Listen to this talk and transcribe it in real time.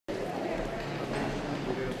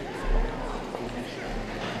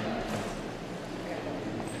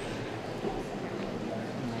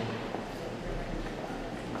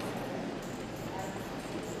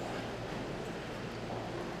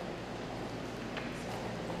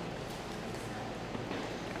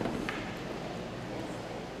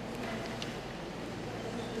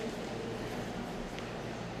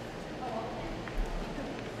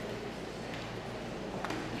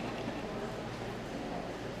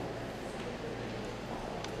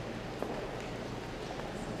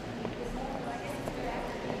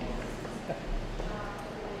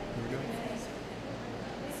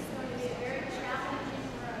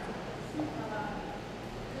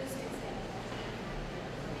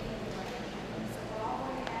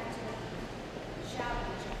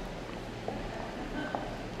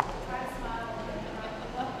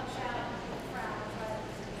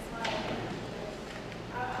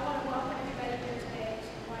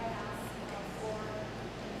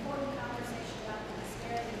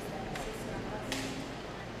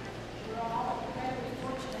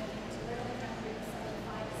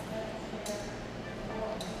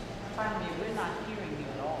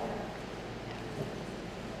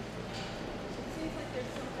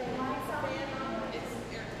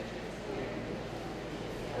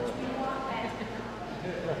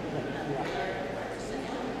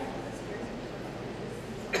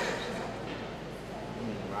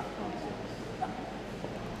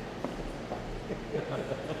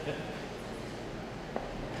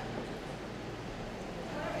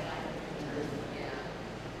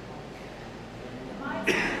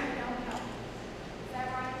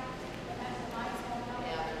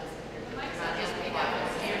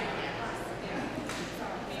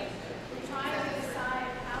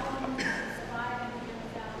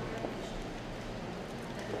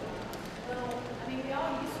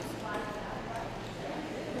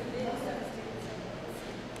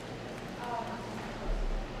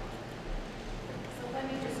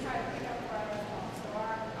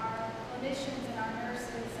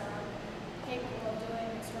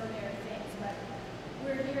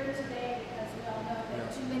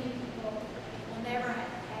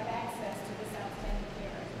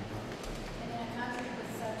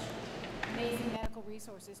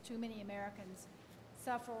resources, too many Americans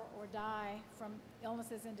suffer or die from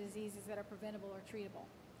illnesses and diseases that are preventable or treatable.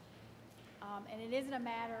 And it isn't a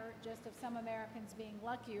matter just of some Americans being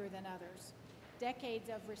luckier than others. Decades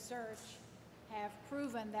of research have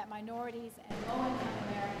proven that minorities and low-income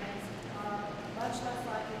Americans are much less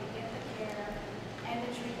likely to get the care and the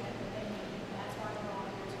treatment that they need. And that's why we're all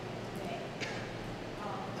here today.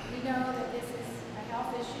 We know that this is a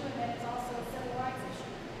health issue and that it's also a civil rights issue.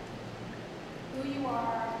 Who you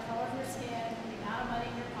are, the color of your skin, the amount of money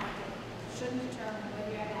in your pocket shouldn't determine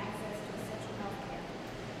whether you have access to essential health care.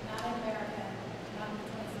 Not in America, not in the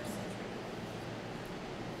 21st century.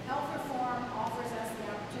 Health reform offers us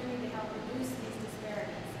the opportunity to help reduce these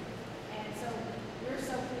disparities. And so we're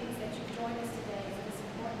so pleased that you've joined us today for this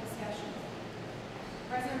important discussion.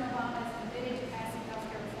 President Obama is committed to passing health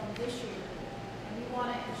care reform this year, and we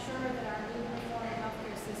want to ensure that our new reformed health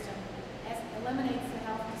care system eliminates the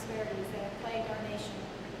health disparities that have plagued our nation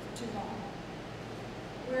for too long.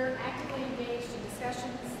 We're actively engaged in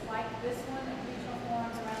discussions like this one at regional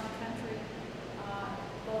forums around the country,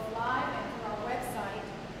 both live and through our website,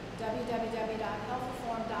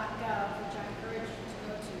 www.healthreform.gov, which I encourage you to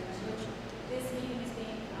go to, which this meeting is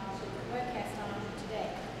being webcast on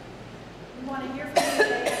today. We want to hear from you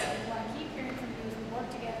today, and we want to keep hearing from you as we work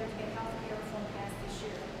together to get health care reform passed this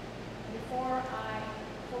year. Before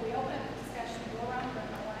we open up the discussion and go around the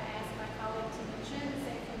room, I want to ask my colleague Tchen to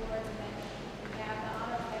say a few words, and then we have the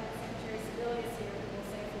honor of having Secretary Sebelius here who will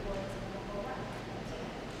say a few words, and then we'll go around.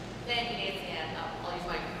 Thank you, Nancy-Ann. I'll use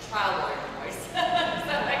my trial lawyer voice,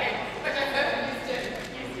 which I'm very used to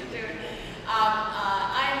doing.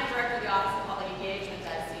 I am the Director of the Office of Public Engagement.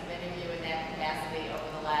 I've seen many of you in that capacity over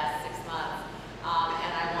the last 6 months. And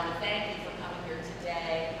I want to thank you for coming here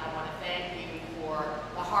today. I want to thank you for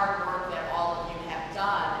the hard work that all of you have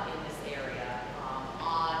done in this area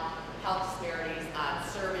on health disparities, on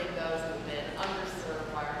serving those who have been underserved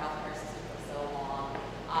by our healthcare system for so long.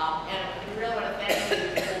 And we really want to thank you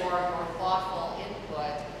for your thoughtful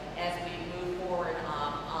input as we move forward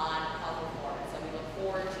on health reform. And so we look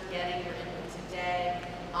forward to getting your input today.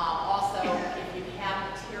 Also, if you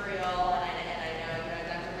have material, and I know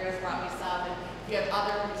Dr. Rios brought me some, and if you have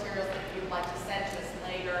other materials that you'd like to send to us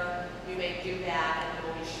later, you may do that, and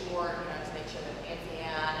we'll be sure to make sure that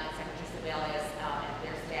Nancy-Ann and Secretary Sebelius and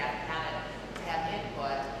their staff have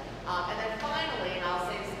input. And then finally, and I'll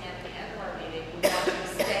say this again at the end of our meeting, we want you to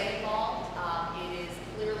stay involved. It is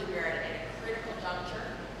clearly we're at a critical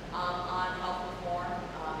juncture on health reform.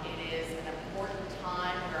 It is an important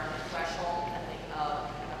time. We're on the threshold, I think, of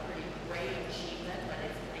a pretty great achievement, but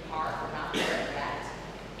it's pretty hard. We're not there yet.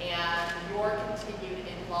 And your continued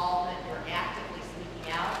involvement, you're actively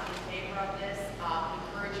speaking out in favor of this,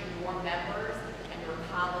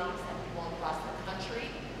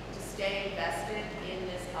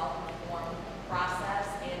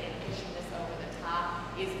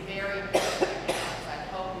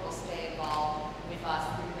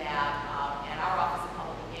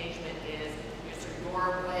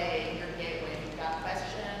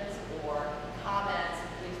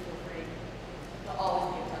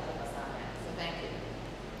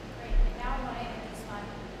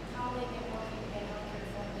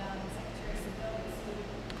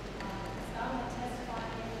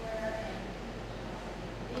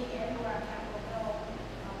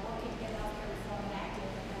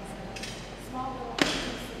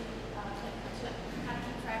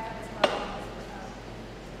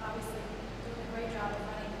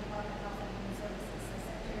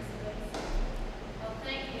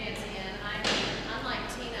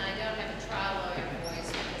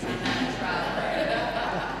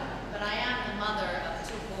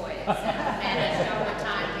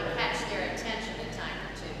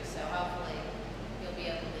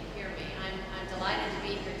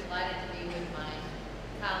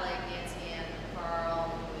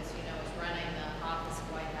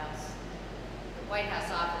 White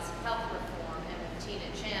House Office of Health Reform, and with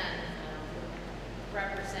Tchen, who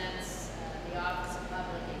represents the Office of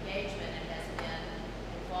Public Engagement and has been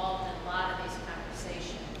involved in a lot of these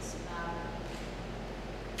conversations.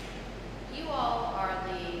 You all are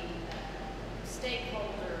the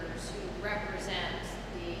stakeholders who represent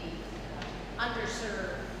the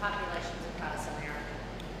underserved populations across America.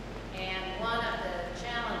 And one of the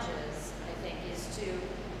challenges, I think, is to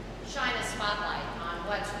shine a spotlight on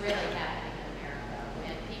what's really happening in America.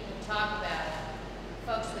 When people talk about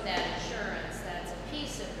folks without insurance, that's a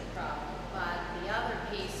piece of the problem, but the other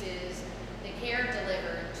piece is the care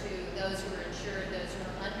delivered to those who are insured, those who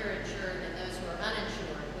are underinsured, and those who are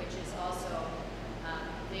uninsured, which is also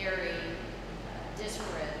very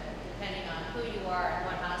disparate depending on who you are and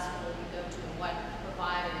what hospital you go to and what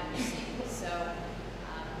provider you see. So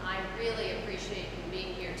I really appreciate you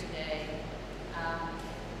being here today.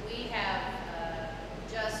 We have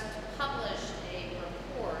just published a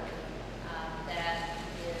report that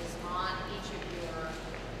is on each of your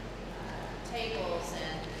tables,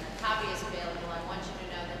 and a copy is available. I want you to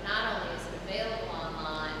know that not only is it available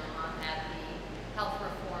online at the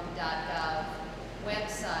healthreform.gov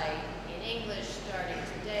website in English starting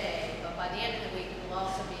today, but by the end of the week it will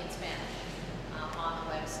also be in Spanish on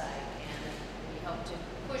the website, and we hope to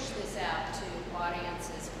push this out to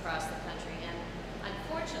audiences across the country. And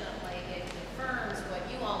unfortunately, it confirms what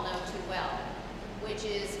you all know too well, which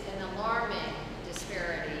is an alarming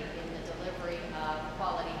disparity in the delivery of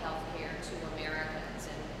quality health care to Americans.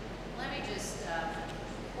 And let me just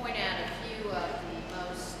point out a few of the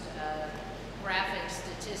most graphic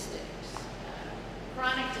statistics.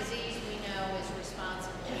 Chronic disease, we know, is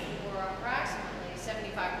responsible for approximately 75%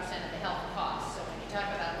 of the health costs. So when you talk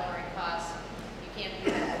about lowering costs, you can't do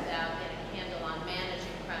that without getting a handle on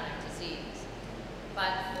managing chronic disease.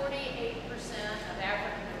 But 48% of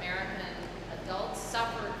African American adults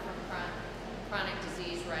suffered from chronic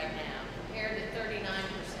disease right now, compared to 39%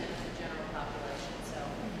 of the general population, so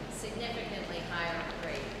significantly higher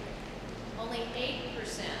rate. Only 8%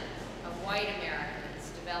 of white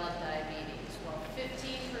Americans develop diabetes, while 15%,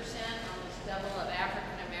 almost double, of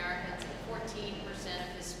African Americans and 14%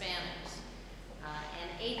 of Hispanics, and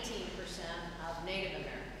 18% of Native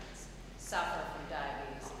Americans suffer from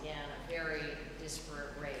diabetes. Again, a very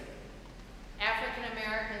disparate rate. African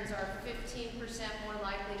Americans are 15% more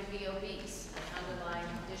likely to be obese, an underlying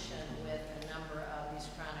condition with a number of these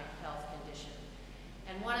chronic health conditions.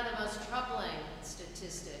 And one of the most troubling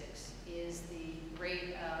statistics is the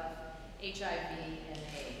rate of HIV and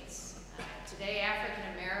AIDS. Today, African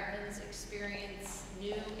Americans experience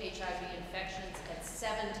new HIV infections at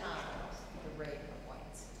 7 times the rate of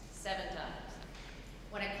whites, 7 times.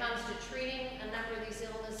 When it comes to treating a number of these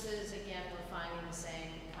illnesses, again, we're finding the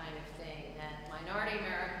same kind of thing, that minority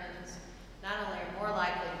Americans not only are more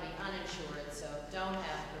likely to be uninsured, so don't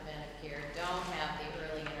have preventive care, don't have the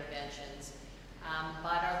early interventions,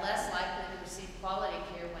 but are less likely to receive quality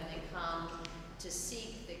care when they come to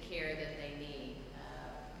seek the care that they need.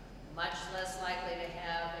 Much less likely to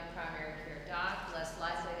have a primary care doc, less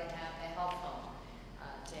likely to have a health home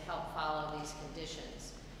to help follow these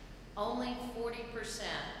conditions. Only 40%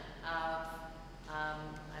 of,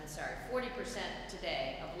 40%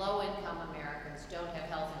 today of low-income Americans don't have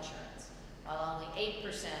health insurance, while only 8%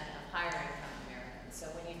 of higher-income Americans. So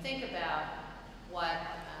when you think about what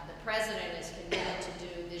the President is committed to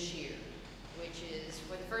do this year, which is,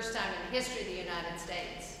 for the first time in the history of the United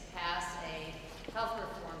States, pass a health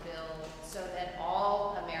reform bill so that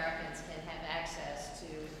all Americans can have access to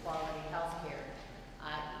quality health care,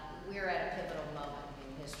 we're at a pivotal moment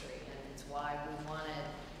in history. Why we wanted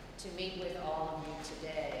to meet with all of you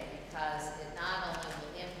today, because it not only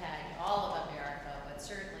will impact all of America, but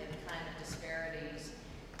certainly the kind of disparities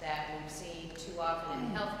that we've seen too often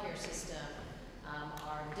in the healthcare system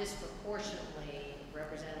are disproportionately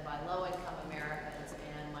represented by low-income Americans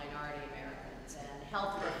and minority Americans. And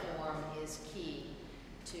health reform is key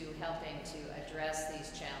to helping to address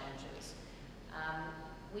these challenges.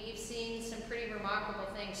 We've seen some pretty remarkable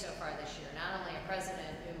things so far this year. Not only a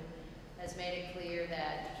president who has made it clear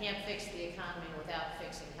that you can't fix the economy without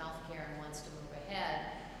fixing healthcare and wants to move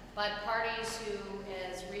ahead, but parties who,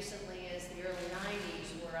 as recently as the early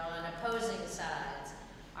 90s, were on opposing sides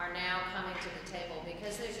are now coming to the table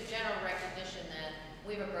because there's a general recognition that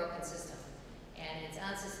we have a broken system and it's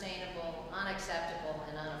unsustainable, unacceptable,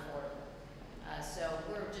 and unaffordable. So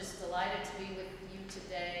we're just delighted to be with you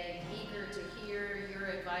today, eager to hear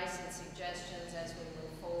your advice and suggestions as we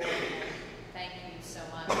move forward. Thank you so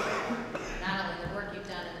much for not only the work you've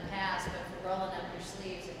done in the past, but for rolling up your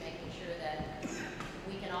sleeves and making sure that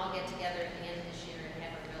we can all get together at the end of this year and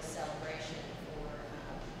have a real celebration for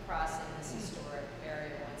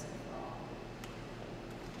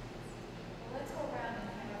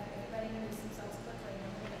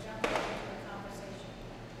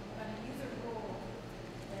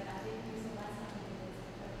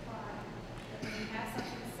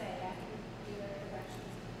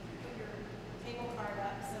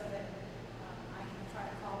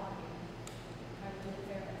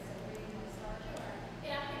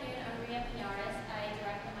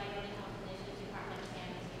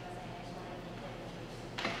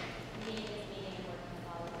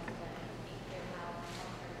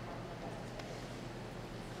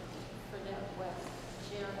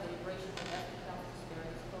Racial and Ethnic Health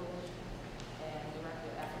Disparities Coalition and Director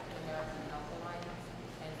of African American Health Alliance,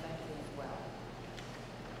 and thank you as well.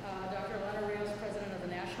 Dr. Elena Rios, President of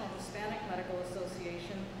the National Hispanic Medical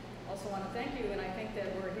Association. Also want to thank you, and I think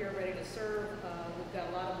that we're here ready to serve. We've got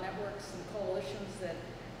a lot of networks and coalitions that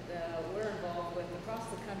we're involved with across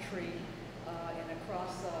the country and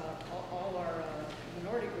across all our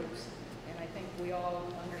minority groups, and I think we all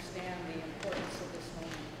understand the importance of this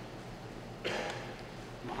moment.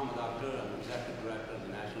 Mohammed Akhtar, I'm Executive Director of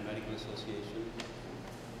the National Medical Association.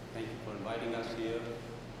 Thank you for inviting us here.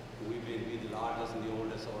 We're the largest and the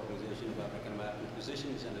oldest organization of African American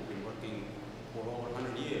physicians and have been working for over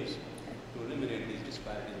 100 years to eliminate these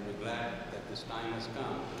disparities. And we're glad that this time has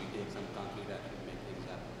come that we take some concrete action to make things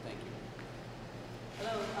happen. Thank you.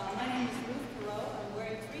 Hello, my name is Ruth Perot. I'm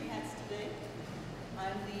wearing 3 hats today.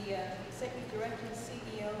 I'm the Executive Director and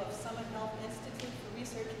CEO of Summit Health Institute for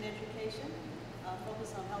Research and Education,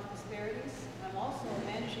 focused on health disparities. I'm also a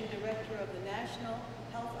Managing Director of the National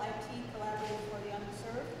Health IT Collaborative for the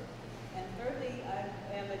Underserved. And thirdly, I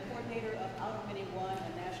am a coordinator of Outer Mini One,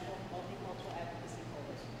 a national multicultural advocacy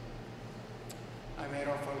coalition. I'm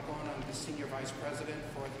Adolf Falcon. I'm the Senior Vice President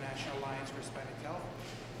for the National Alliance for Hispanic Health.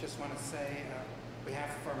 Just want to say, on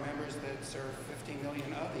behalf of our members that serve 15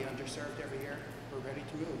 million of the underserved every year, we're ready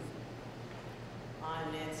to move.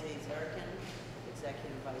 I'm Nancy Zerkin,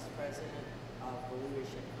 Executive Vice President of the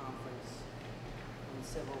Leadership Conference on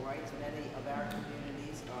Civil Rights. Many of our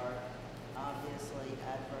communities are obviously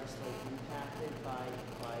adversely impacted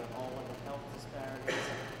by all of the health disparities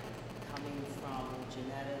coming from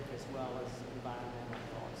genetic as well as environmental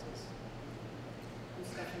causes. I'm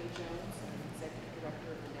Stephanie Jones. I'm Executive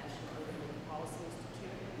Director of the National Urban Policy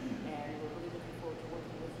Institute, and we're really looking forward to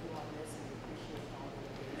working with you on this, and we appreciate all the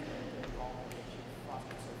engagement and involvement that you've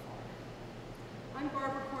fostered so far. I'm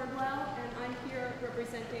Barbara Cornwell, and I'm here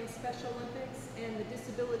representing Special Olympics and the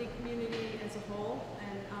disability community as a whole,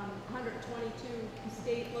 and 122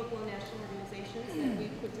 state, local, and national organizations that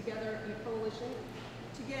we've put together in a coalition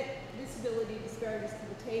to get disability disparities to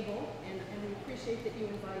the table, and we appreciate that you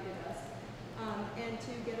invited us, and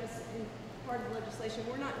to get us in part of the legislation.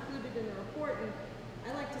 We're not included in the report, and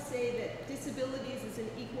I like to say that disabilities is an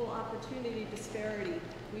equal opportunity disparity.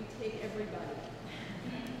 We take everybody,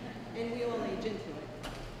 and we all age into it.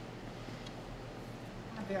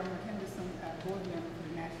 I'm Delma Henderson, board member for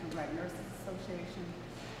the National Black Nurses Association,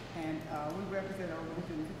 and we represent over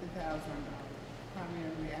 150,000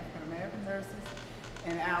 primarily African American nurses.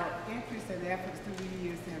 And our interest and efforts through the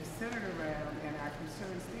years have centered around, and our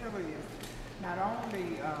concern still is, not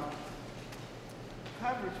only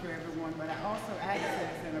coverage for everyone, but also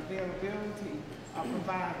access and availability of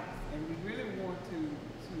providers. And we really want to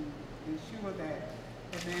ensure that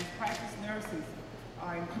advanced practice nurses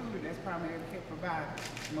are included as primary care providers.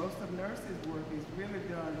 Most of nurses' work is really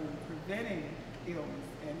done in preventing illness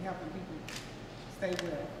and helping people stay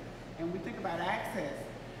well. And we think about access.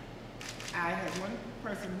 I had one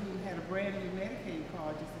person who had a brand new Medicaid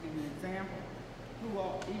card, just to give you an example, who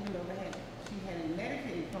even though she had a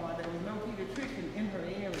Medicaid card, there was no pediatrician in her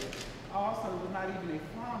area. Also, there was not even a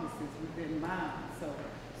pharmacist within mine. So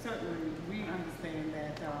certainly we understand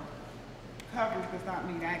that coverage does not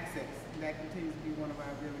mean access. And that continues to be one of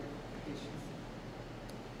our real issues.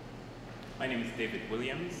 My name is David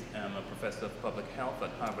Williams. I'm a professor of public health at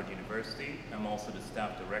Harvard University. I'm also the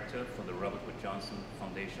staff director for the Robert Wood Johnson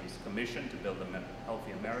Foundation's Commission to Build a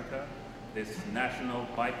Healthy America. This national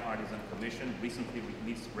bipartisan commission recently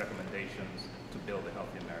released recommendations to build a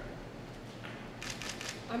healthy America.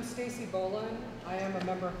 I'm Stacy Boland. I am a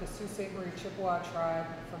member of the Sault Ste. Marie Chippewa tribe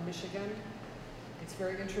from Michigan. It's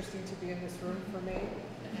very interesting to be in this room for me.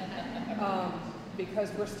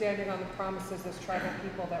 Because we're standing on the promises as tribal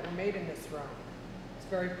people that were made in this room. It's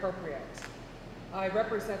very appropriate. I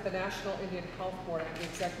represent the National Indian Health Board. I'm the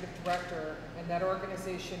executive director, and that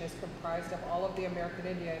organization is comprised of all of the American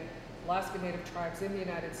Indian, Alaska Native tribes in the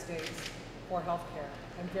United States for health care.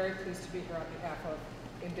 I'm very pleased to be here on behalf of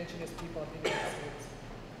Indigenous people of the United States.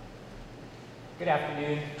 Good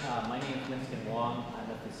afternoon. My name is Winston Wong.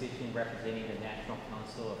 I'm a physician representing the National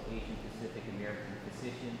Council of Asian Pacific American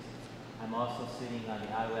Physicians. I'm also sitting on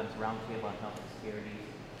the IOM's Roundtable on Health Disparities,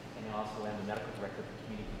 and I also am the medical director for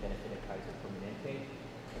community benefit at Kaiser Permanente.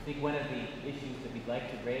 I think one of the issues that we'd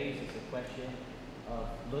like to raise is the question of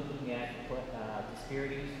looking at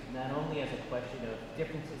disparities, not only as a question of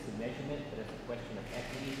differences in measurement, but as a question of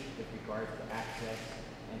equity with regards to access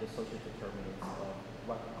and the social determinants of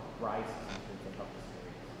what rises in terms of health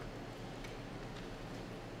disparities.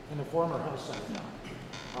 And a former health senator.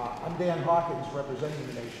 I'm Dan Hawkins, representing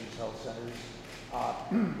the nation's health centers.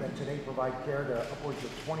 that today provide care to upwards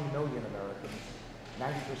of 20 million Americans,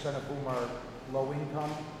 90% of whom are low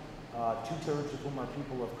income, 2/3 of whom are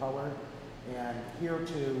people of color, and here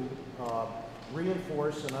to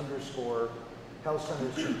reinforce and underscore Health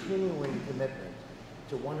Center's continuing commitment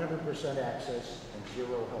to 100% access and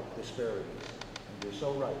zero health disparities. And you're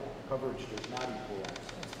so right, coverage does not equal access.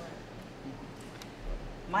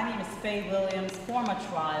 My name is Faye Williams, former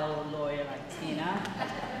trial lawyer like Tina,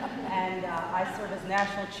 and I serve as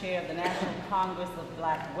National Chair of the National Congress of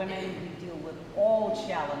Black Women. We deal with all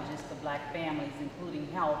challenges for Black families, including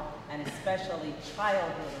health and especially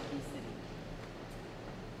childhood obesity.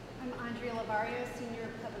 I'm Andrea Lavario, Senior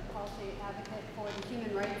Public Policy Advocate for the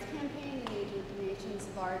Human Rights Campaign, the nation's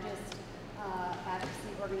largest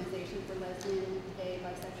advocacy organization for lesbian, gay,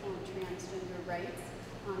 bisexual, and transgender rights.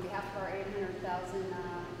 On behalf of our 800,000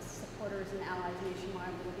 supporters and allies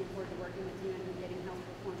nationwide, we're looking forward to working with you and getting health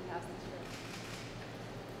reform passed this year.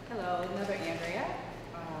 Hello, another Andrea.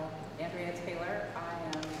 Andrea Taylor. I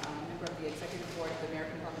am a member of the Executive Board of the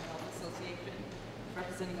American Public Health Association,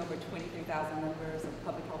 representing over 23,000 members of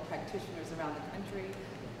public health practitioners around the country,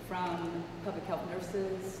 from public health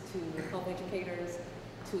nurses to health educators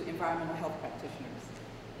to environmental health practitioners.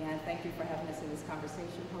 And thank you for having us in this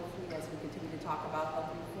conversation. Hopefully, as we continue to talk about health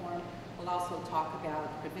reform, we'll also talk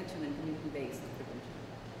about prevention and community-based prevention.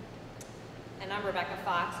 And I'm Rebecca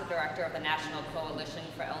Fox, the Director of the National Coalition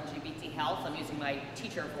for LGBT Health. I'm using my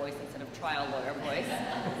teacher voice instead of trial lawyer voice.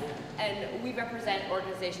 And we represent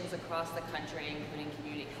organizations across the country, including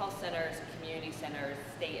community health centers, community centers,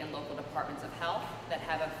 state and local departments of health that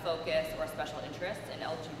have a focus or special interest in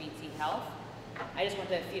LGBT health. I just want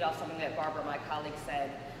to feed off something that Barbara, my colleague, said,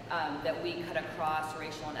 that we cut across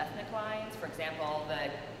racial and ethnic lines. For example,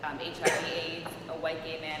 the HIV/AIDS, a white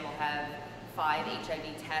gay man will have 5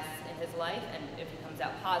 HIV tests in his life, and if he comes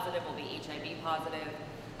out positive, will be HIV positive.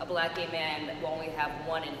 A black gay man will only have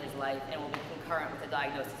 1 in his life and will be concurrent with a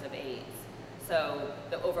diagnosis of AIDS. So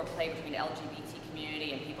the overplay between the LGBT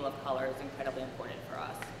community and people of color is incredibly important for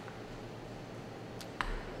us.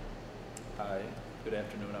 Hi, good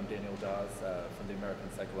afternoon. I'm Daniel Dawes from the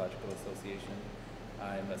American Psychological Association.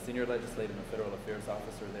 I'm a senior legislative and federal affairs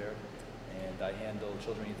officer there, and I handle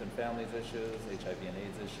children, youth, and families issues, HIV and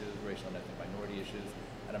AIDS issues, racial and ethnic minority issues,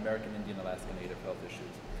 and American Indian Alaska Native health issues.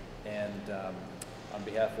 And on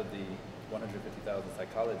behalf of the 150,000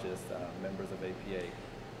 psychologists, members of APA,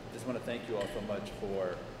 just want to thank you all so much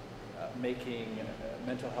for making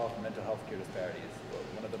mental health care disparities,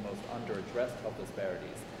 one of the most under-addressed health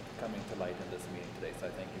disparities, coming to light in this meeting today. So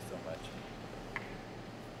I thank you so much.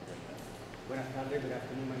 Buenas tardes, good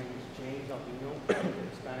afternoon. My name is James Albino of the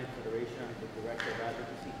Hispanic Federation. I'm the Director of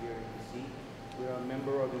Advocacy here in DC. We are a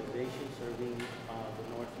member organization serving the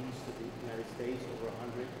Northeast of the United States, over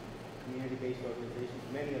 100 community-based organizations,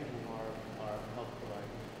 many of whom are health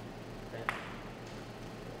providers. Thank you.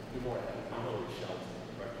 Good morning. I'm Hillary Shelton,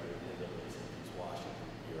 Director of the NAACP's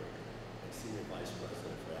Washington Bureau and Senior Vice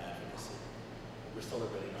President for Advocacy. We're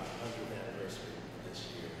celebrating our 100th anniversary this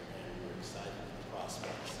year, and we're excited with the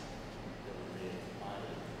prospects that we're being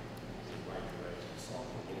minded in the right direction,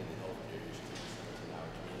 solving many of the healthcare issues in our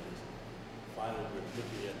communities. Finally, we're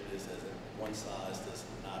looking at this as a one size does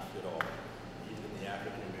not fit all. Even in the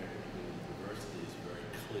African American community, diversity is very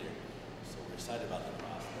clear. So we're excited about the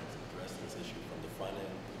prospects of addressing this issue from the front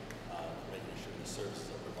end, making sure the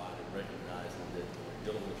services are provided, recognizing that we're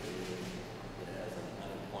dealing with a community that has an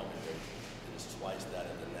unemployment rate that is twice that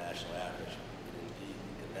of the national average. And indeed,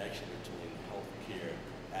 the connection between health care,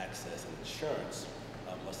 access, and insurance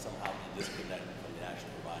must somehow be disconnected from the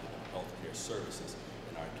actual providing of health care services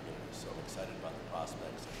in our community. So I'm excited about the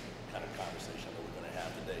prospects, the kind of conversation that we're going to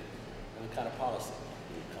have today, and the kind of policy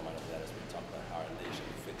that will come out of that as we talk about how our nation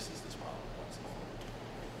fixes this problem once and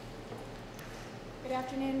for all. Good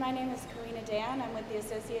afternoon. My name is Karina Dan. I'm with the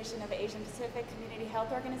Association of Asian Pacific Community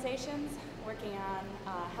Health Organizations, working on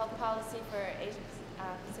health policy for Asian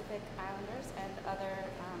Pacific Islanders and other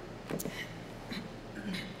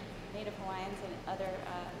Native Hawaiians and other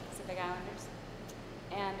Pacific Islanders.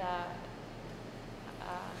 And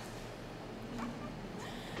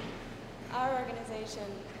our organization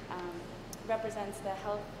represents the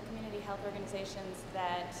community health organizations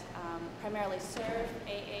that primarily serve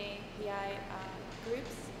AAPI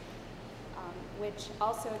groups, which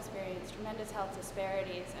also experience tremendous health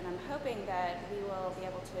disparities, and I'm hoping that we will be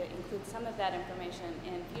able to include some of that information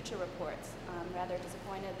in future reports. Rather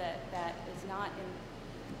disappointed that that is not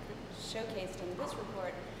showcased in this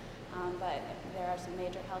report, but there are some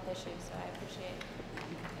major health issues, so I appreciate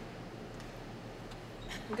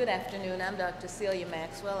Good afternoon. I'm Dr. Celia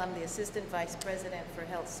Maxwell. I'm the Assistant Vice President for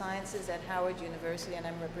Health Sciences at Howard University, and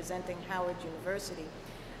I'm representing Howard University,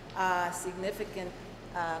 a significant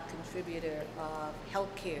contributor of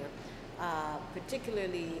healthcare,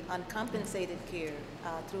 particularly uncompensated care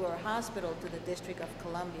through our hospital to the District of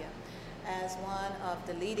Columbia. As one of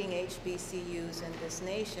the leading HBCUs in this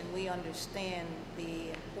nation, we understand the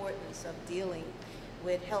importance of dealing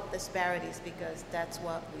with health disparities because that's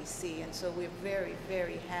what we see. And so we're very,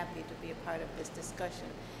 very happy to be a part of this discussion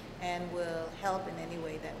and will help in any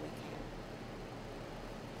way that we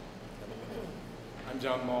can. I'm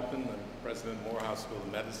John Malkin. I'm president of Morehouse School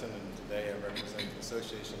of Medicine, and today I represent the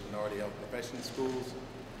Association of Minority Health Profession Schools.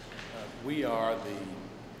 We are the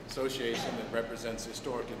association that represents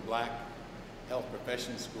historically black health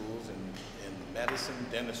profession schools in medicine,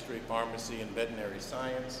 dentistry, pharmacy, and veterinary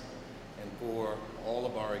science. And for all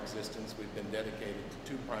of our existence, we've been dedicated to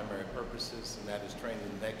two primary purposes, and that is training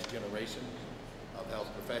the next generation of health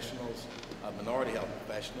professionals, of minority health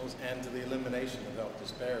professionals, and to the elimination of health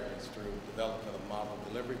disparities through development of model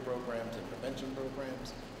delivery programs and prevention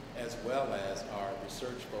programs, as well as our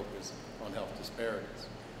research focus on health disparities.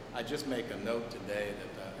 I just make a note today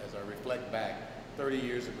that as I reflect back, 30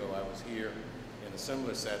 years ago I was here in a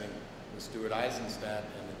similar setting with Stuart Eisenstadt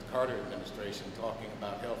and the Carter administration talking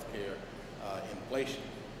about healthcare inflation.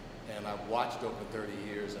 And I've watched over 30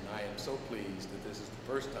 years, and I am so pleased that this is the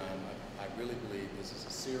first time I really believe this is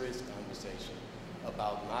a serious conversation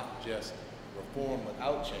about not just reform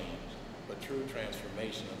without change, but true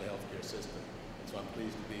transformation of the healthcare system. And so I'm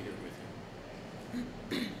pleased to be here with you.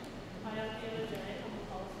 Hi, I'm Anna Jay. I'm the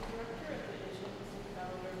policy director at the Asia Pacific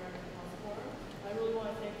Islander American Health Forum. I really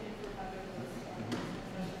want to thank you for having this discussion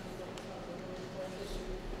on a really important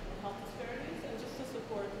issue of health disparities. And just to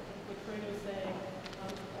support what Karina was saying,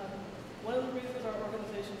 one of the reasons our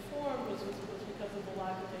organization formed was because of the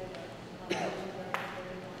lack of data on Asian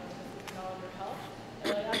American calendar health.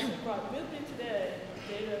 And I actually brought with me today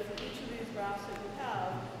data for each of these graphs that we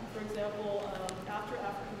have. For example, after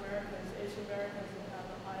African Americans, Asian Americans have had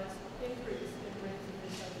the highest increase in rates of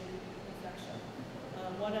HIV infection.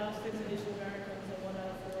 1 out of 6 Asian Americans and 1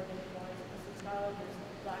 out of 4 Native Hawaiians and Pacific Islanders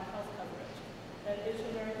lack health coverage. And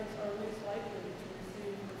Asian Americans are least likely to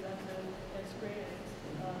receive preventive and screenings,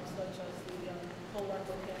 such as the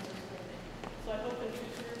colorectal cancer screening. So I hope in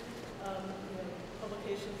future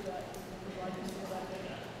publications that you can provide you some of that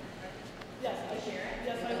data. Yes, I share it.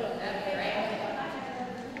 Yes, I will. That'd be great.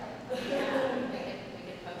 We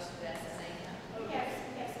can post it at the same time. Okay.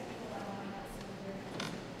 Yes.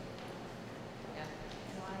 Yeah.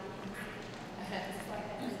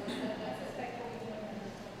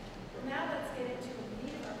 Now let's get into the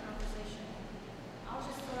meat of our conversation. I'll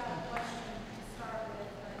just throw out a question to start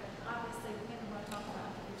with. Obviously, we're going to want to talk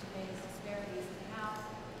about today's disparities and how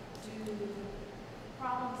do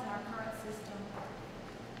problems in our current system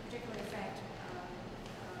particularly affect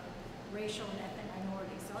racial and ethnic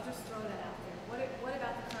minorities. So I'll just throw that out there. What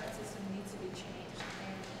about the current system needs to be changed?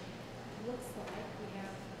 And it looks like we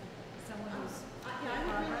have someone who's I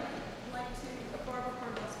would really like to, Barbara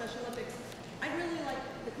Cornwell, Special Olympics, I'd really like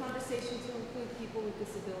the conversation to include people with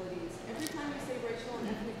disabilities. Every time we say racial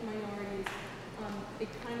and ethnic minorities,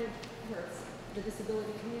 it kind of hurts the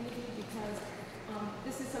disability community because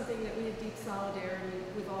this is something that we have deep solidarity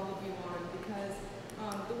with all of you on, because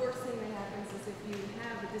the worst thing that happens is if you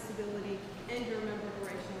have a disability and you're a member of a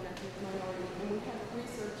racial and ethnic minority, and we have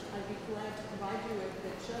research I'd be glad to provide you with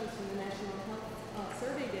that shows from the National Health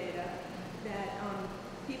Survey data that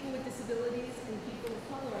people with disabilities and people of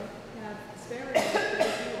color have disparities.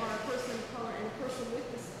 If you are a person of color and a person with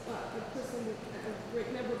a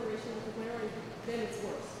member of a racial and ethnic minority, then it's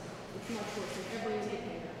worse. It's much worse in every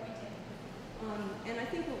indicator. And I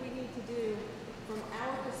think what we need to do from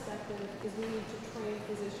our perspective is we need to train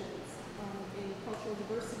physicians in cultural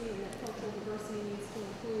diversity, and that cultural diversity needs to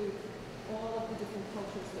include all of the different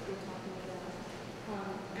cultures that we're talking about.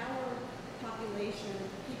 Our population,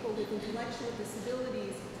 people with intellectual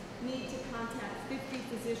disabilities, need to contact 50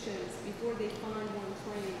 physicians before they find one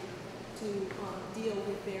trained to deal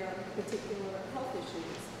with their particular health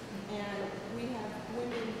issues. And we have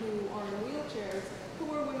women who are in wheelchairs,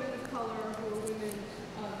 who are women of color, who are women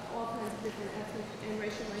of all kinds of different ethnic and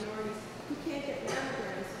racial minorities, who can't get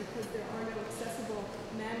mammograms because there are no accessible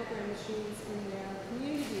mammogram machines in their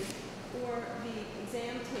communities, or the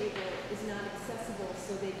exam table is not accessible,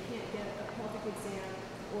 so they can't get a pelvic exam,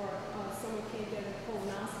 or someone can't get a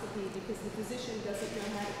colonoscopy because the physician doesn't know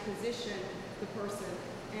how to position the person.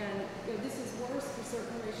 And this is worse for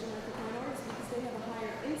certain racial and ethnic minorities because they have a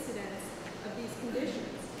higher incidence of these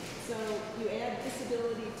conditions. So you add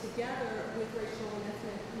disability together with racial and ethnic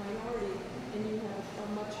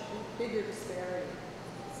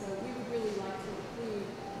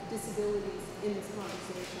disabilities in this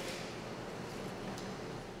conversation.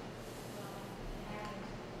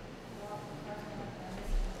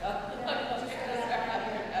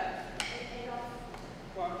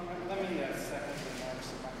 Well, let me second the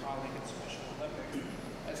remarks of my colleague at Special Olympics.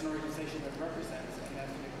 As an organization that represents an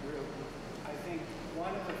ethnic group, I think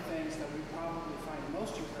one of the things that we probably find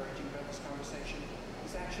most encouraging about this conversation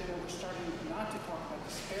is actually that we're starting not to talk about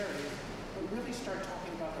disparities, but really start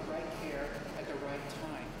talking about the right care at the right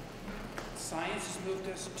time. Science has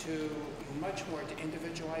moved us to much more to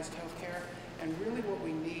individualized healthcare, and really what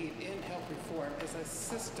we need in health reform is a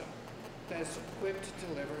system that is equipped to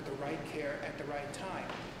deliver the right care at the right time.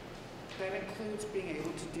 That includes being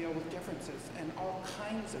able to deal with differences, and all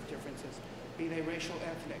kinds of differences, be they racial,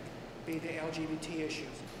 ethnic, be they LGBT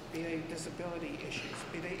issues, be they disability issues,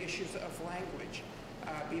 be they issues of language,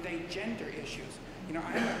 be they gender issues. You know,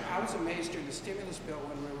 I was amazed during the stimulus bill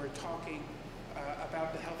when we were talking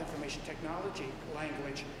about the health information technology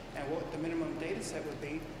language and what the minimum data set would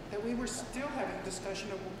be, that we were still having a discussion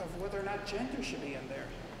of whether or not gender should be in there.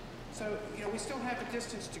 So, you know, we still have a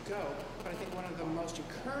distance to go, but I think one of the most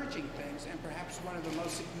encouraging things, and perhaps one of the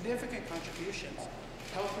most significant contributions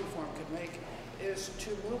health reform could make, is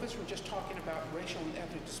to move us from just talking about racial and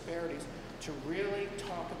ethnic disparities to really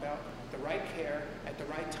talk about the right care at the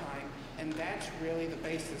right time, and that's really the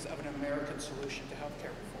basis of an American solution to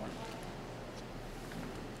healthcare reform.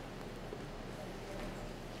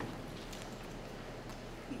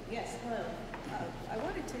 Yes, hello. I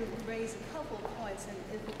wanted to raise a couple of points, and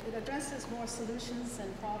it addresses more solutions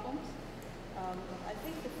than problems. I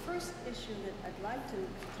think the first issue that I'd like to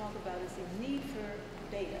talk about is the need for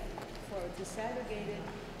data, for disaggregated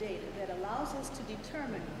data that allows us to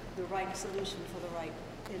determine the right solution for the right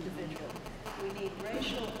individual. We need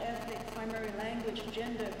racial, ethnic, primary language,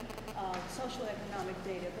 gender, social economic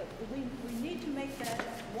data, but we need to make that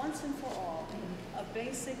once and for all a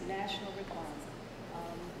basic national requirement,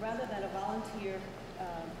 rather than a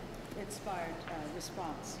volunteer-inspired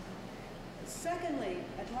response. Secondly,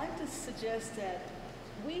 I'd like to suggest that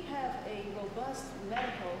we have a robust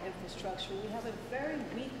medical infrastructure. We have a very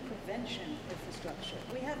weak prevention infrastructure.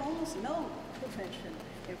 We have almost no prevention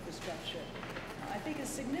infrastructure. I think it's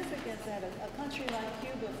significant that a country like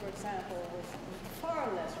Cuba, for example, with far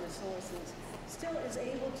less resources, still is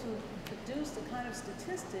able to produce the kind of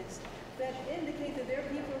statistics that indicate that their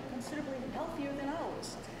people are considerably healthier than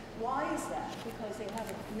ours. Why is that? Because they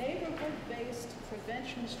have a neighborhood-based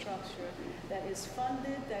prevention structure that is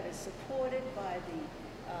funded, that is supported by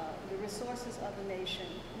the resources of the nation.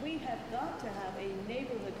 We have got to have a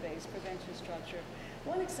neighborhood-based prevention structure.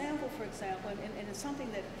 One example, for example, and it's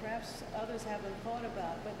something that perhaps others haven't thought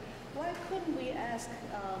about, but why couldn't we ask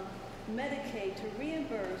Medicaid to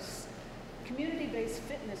reimburse community-based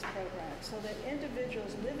fitness programs so that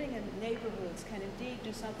individuals living in neighborhoods can indeed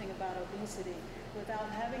do something about obesity without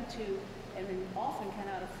having to, and we often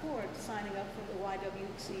cannot afford, signing up for the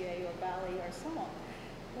YWCA or Bali or so on.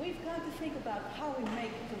 We've got to think about how we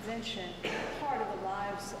make prevention part of the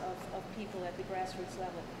lives of people at the grassroots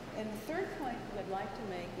level. And the third point I'd like to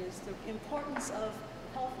make is the importance of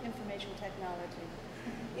health information technology.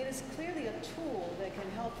 It is clearly a tool that can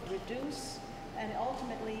help reduce and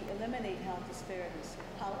ultimately eliminate health disparities.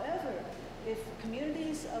 However, if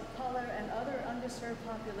communities of color and other underserved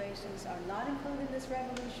populations are not included in this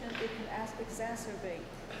revolution, it can exacerbate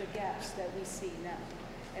the gaps that we see now.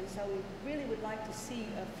 And so we really would like to see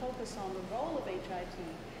a focus on the role of HIT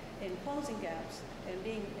in closing gaps and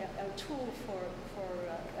being a tool for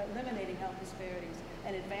eliminating health disparities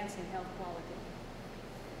and advancing health quality.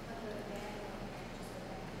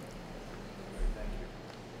 Thank you.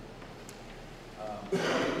 I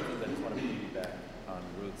just want to piggyback on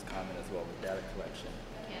Ruth's comment as well with data collection.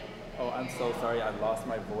 Oh, I'm so sorry, I lost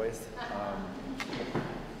my voice.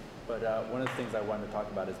 But one of the things I wanted to talk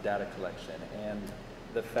about is data collection and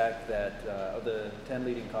the fact that of the 10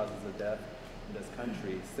 leading causes of death in this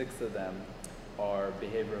country, 6 of them are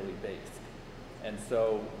behaviorally based. And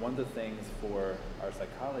so one of the things for our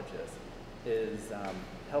psychologists is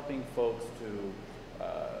helping folks to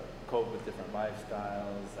cope with different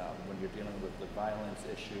lifestyles, when you're dealing with the violence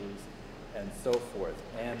issues, and so forth.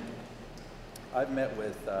 And I've met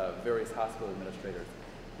with various hospital administrators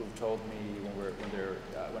who've told me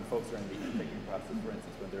when folks are in the intaking process, for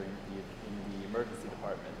instance, when they're in the emergency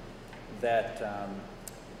department, that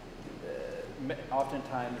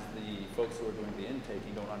oftentimes the folks who are doing the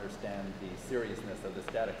intaking don't understand the seriousness of this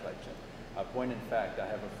data collection. Point in fact, I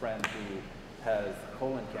have a friend who has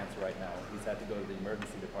colon cancer right now. He's had to go to the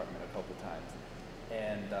emergency department a couple times.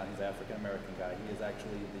 And he's an African-American guy. He is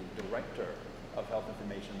actually the director of health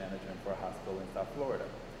information management for a hospital in South Florida.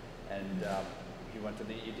 And he went to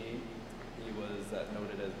the ED. He was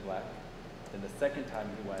noted as black. Then the second time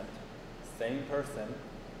he went, same person,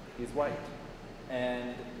 he's white.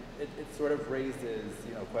 And it sort of raises,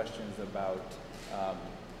 questions about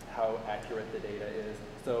how accurate the data is.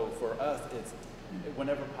 So for us, it's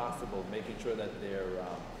whenever possible, making sure that they're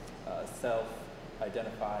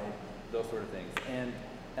self-identified, those sort of things. And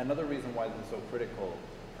another reason why this is so critical,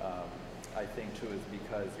 I think too, is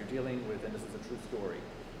because you're dealing with, and this is a true story,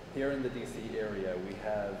 here in the DC area, we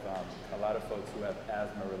have a lot of folks who have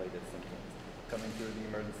asthma-related symptoms coming through the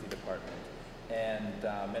emergency department. And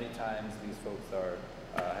many times these folks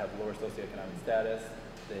have lower socioeconomic status.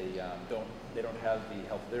 They don't have the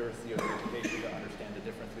health literacy or the education to understand the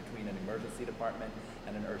difference between an emergency department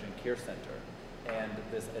and an urgent care center. And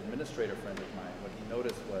this administrator friend of mine, what he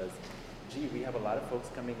noticed was, gee, we have a lot of folks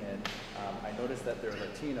coming in. I noticed that they're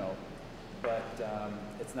Latino, but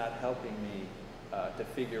it's not helping me to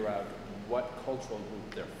figure out what cultural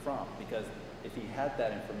group they're from. Because if he had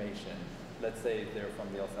that information, let's say they're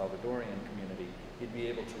from the El Salvadorian community, he'd be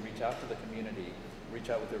able to reach out to the community, reach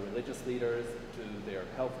out with their religious leaders, to their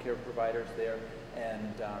healthcare providers there,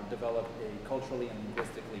 and develop a culturally and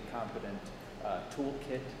linguistically competent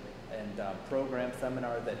toolkit and program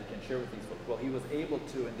seminar that he can share with these folks. Well, he was able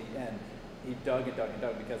to, in the end, he dug and dug and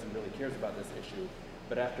dug because he really cares about this issue.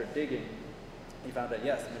 But after digging, he found that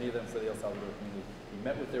yes, many of them for the El Salvador community. He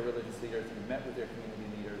met with their religious leaders, he met with their community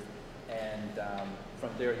leaders, and from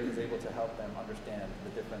there he was able to help them understand the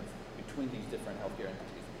difference between these different healthcare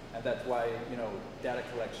entities. And that's why, data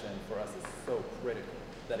collection for us is so critical,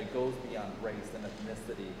 that it goes beyond race and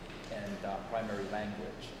ethnicity and primary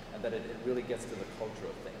language, and that it really gets to the culture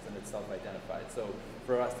of things and it's self-identified. So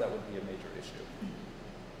for us, that would be a major issue.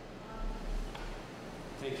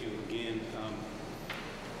 Thank you again.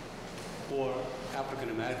 For African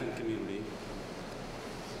American community,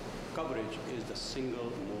 coverage is the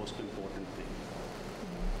single most important thing.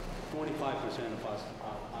 25% of us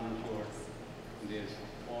are uninsured. There's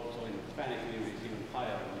also in Hispanic communities even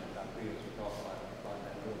higher, and Dr. Rios will talk about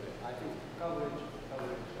that a little bit. I think coverage.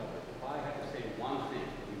 If I had to say one thing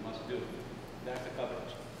we must do, that's the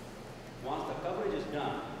coverage. Once the coverage is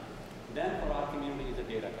done, then for our community is the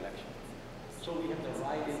data collection. So we have the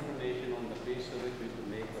right information on the basis of which we can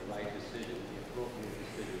make the right decision, the appropriate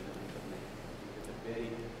decision that we can make. It's a very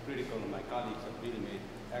critical, and my colleagues have really made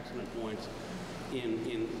excellent points in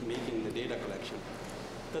making the data collection.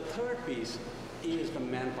 The third piece is the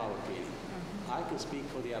manpower training. I can speak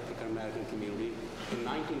for the African American community. In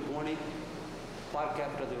 1920, per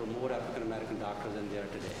capita, there were more African American doctors than there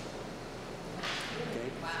are today.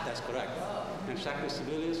 Okay, that's correct. And Secretary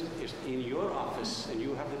Sebelius is in your office, and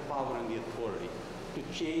you have the power and the authority to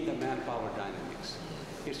change the manpower dynamics.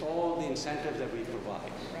 It's all the incentives that we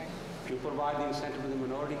provide. Right. You provide the incentive to the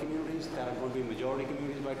minority communities that are going to be majority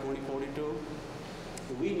communities by 2042.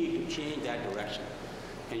 We need to change that direction.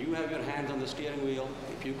 And you have your hands on the steering wheel.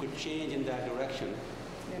 If you could change in that direction,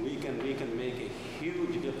 we can make a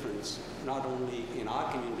huge difference, not only in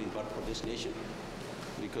our communities, but for this nation.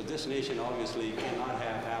 Because this nation obviously cannot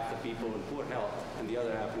have half the people in poor health and the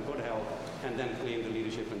other half in good health and then claim the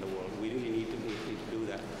leadership in the world. We really need to do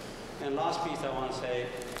that. And last piece I want to say,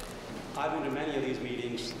 I've been to many of these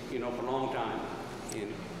meetings, for a long time.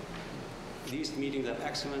 And these meetings are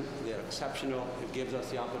excellent, they're exceptional. It gives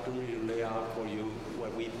us the opportunity to lay out for you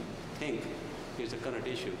what we think is the current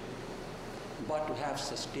issue. But to have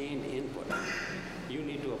sustained input, you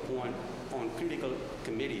need to appoint on critical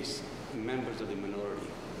committees members of the minority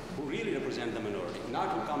who really represent the minority, not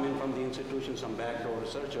who come in from the institution, some backdoor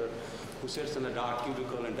researcher who sits in a dark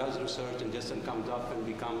cubicle and does research and just then comes up and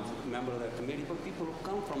becomes a member of that committee, but people who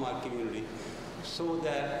come from our community, so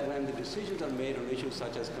that when the decisions are made on issues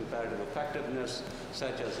such as comparative effectiveness,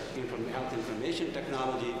 such as health information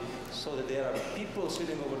technology, so that there are people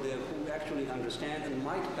sitting over there who actually understand and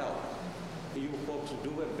might help you folks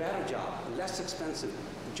do a better job, a less expensive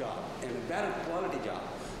job, and a better quality job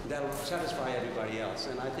that will satisfy everybody else.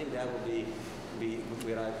 And I think that will be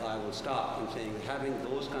where I will stop in saying having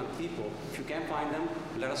those kind of people, if you can't find them,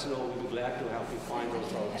 let us know. We'll be glad to help you find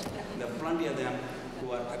those folks. There are plenty of them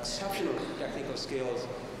who are exceptional technical skills,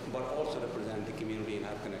 but also represent the community and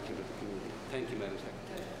have connection to the community. Thank you, Madam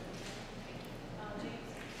Secretary.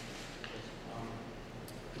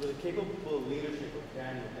 With the capable leadership of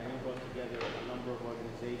Daniel brought together a number of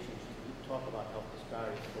organizations to talk about health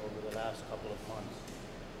disparities for over the last couple of months.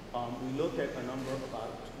 We looked at a number,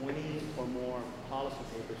 about 20 or more policy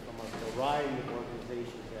papers from a variety of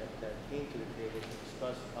organizations that came to the table to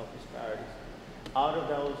discuss health disparities. Out of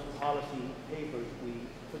those policy papers, we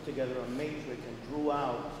put together a matrix and drew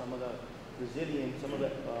out some of the resilience, some of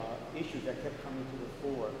the issues that kept coming to the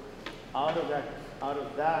fore. Out of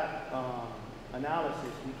that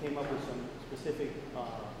analysis, we came up with some specific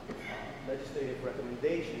legislative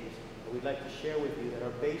recommendations that we'd like to share with you that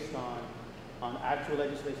are based on actual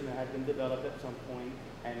legislation that had been developed at some point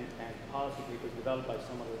and policy papers developed by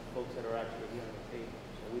some of the folks that are actually here on the table.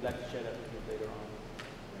 So we'd like to share that with you later on.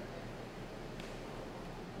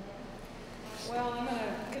 Well, I'm going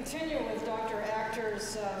to continue with Dr.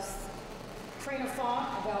 Achter's train of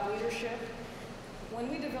thought about leadership. When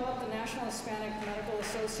we developed the National Hispanic Medical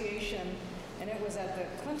Association, and it was at the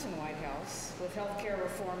Clinton White House with healthcare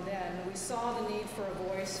reform then, we saw the need for a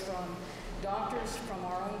voice from doctors from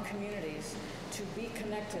our own communities to be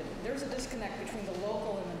connected. There's a disconnect between the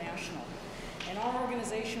local and the national. And our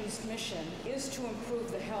organization's mission is to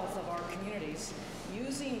improve the health of our communities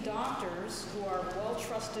using doctors who are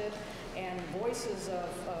well-trusted and voices of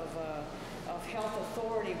health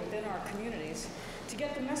authority within our communities to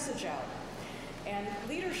get the message out. And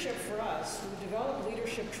leadership for us, we develop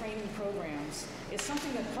leadership training programs, is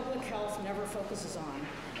something that public health never focuses on.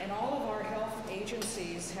 And all of our health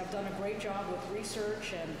agencies have done a great job with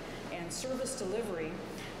research and service delivery.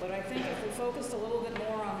 But I think if we focused a little bit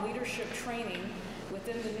more on leadership training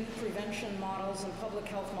within the new prevention models and public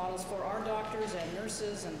health models for our doctors and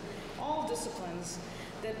nurses and all disciplines,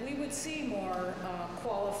 that we would see more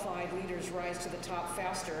qualified leaders rise to the top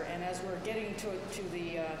faster. And as we're getting to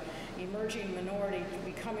the emerging minority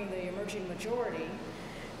becoming the emerging majority,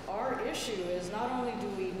 our issue is not only do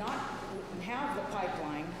we not have the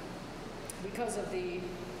pipeline because of the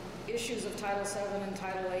issues of Title VII and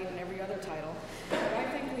Title VIII and every other title, but I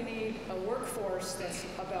think we need a workforce that's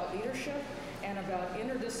about leadership and about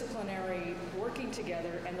interdisciplinary working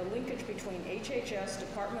together and the linkage between HHS,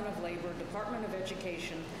 Department of Labor, Department of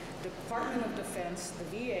Education, Department of Defense,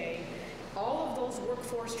 the VA, all of those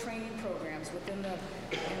workforce training programs within the,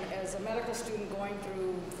 and as a medical student going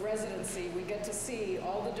through residency, we get to see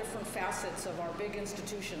all the different facets of our big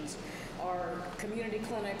institutions, our community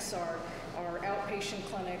clinics, our outpatient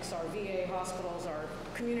clinics, our VA hospitals, our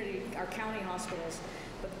county hospitals,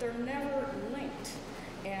 but they're never linked.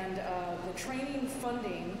 And the training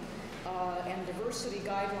funding and diversity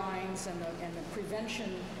guidelines and the prevention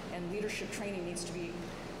and leadership training needs to be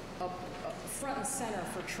front and center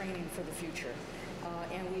for training for the future.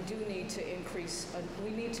 And we do need to increase,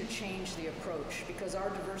 we need to change the approach because our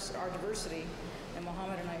diversity, and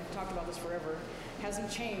Mohammed and I have talked about this forever,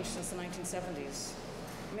 hasn't changed since the 1970s.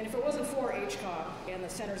 I mean, if it wasn't for HCOP and the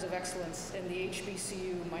Centers of Excellence and the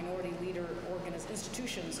HBCU minority leader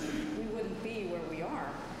institutions, we wouldn't be where we are.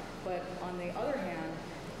 But on the other hand,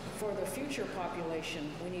 for the future population,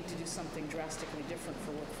 we need to do something drastically different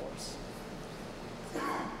for workforce.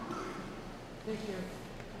 Thank you.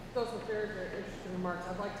 Those were very, very interesting remarks.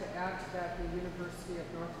 I'd like to add to that the University of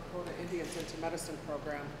North Dakota Indians into Medicine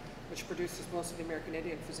program, which produces most of the American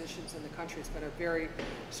Indian physicians in the country. It's been a very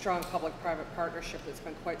strong public-private partnership that's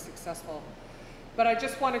been quite successful. But I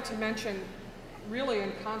just wanted to mention, really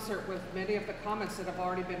in concert with many of the comments that have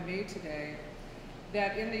already been made today,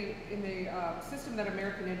 that in the system that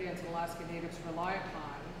American Indians and Alaska Natives rely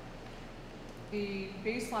upon, the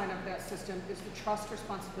baseline of that system is the trust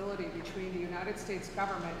responsibility between the United States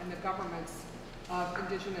government and the governments of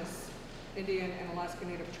indigenous Indian and Alaska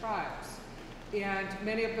Native tribes. And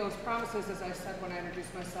many of those promises, as I said when I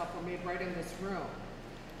introduced myself, were made right in this room.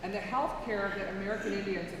 And the health care that American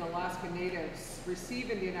Indians and Alaska Natives receive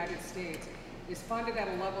in the United States is funded at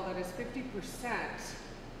a level that is 50%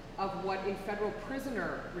 of what a federal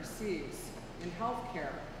prisoner receives in health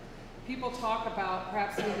care. People talk about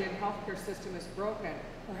perhaps the Indian healthcare system is broken.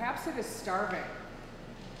 Perhaps it is starving.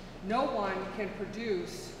 No one can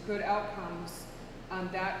produce good outcomes on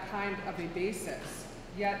that kind of a basis.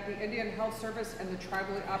 Yet the Indian Health Service and the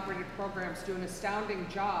tribally operated programs do an astounding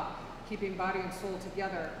job keeping body and soul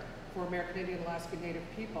together for American Indian and Alaska Native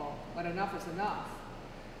people, but enough is enough.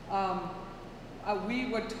 We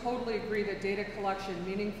would totally agree that data collection,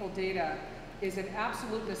 meaningful data, is an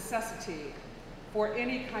absolute necessity for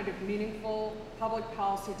any kind of meaningful public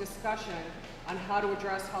policy discussion on how to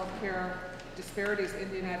address healthcare disparities in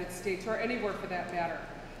the United States, or anywhere for that matter.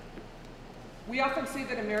 We often say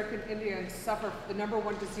that American Indians suffer, the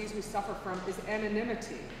 #1 disease we suffer from is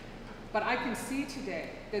anonymity. But I can see today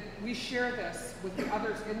that we share this with the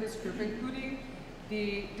others in this group, including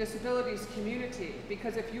the disabilities community,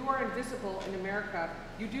 because if you are invisible in America,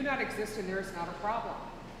 you do not exist and there is not a problem.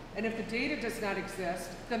 And if the data does not exist,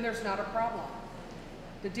 then there's not a problem.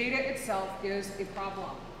 The data itself is a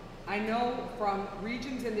problem. I know from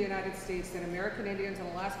regions in the United States that American Indians and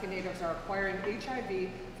Alaska Natives are acquiring HIV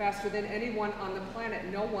faster than anyone on the planet.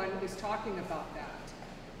 No one is talking about that.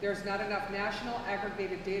 There's not enough national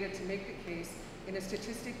aggregated data to make the case in a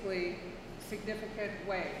statistically significant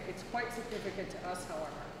way. It's quite significant to us, however.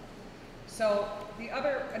 So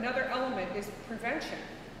another element is prevention.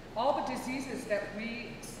 All the diseases that we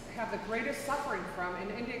have the greatest suffering from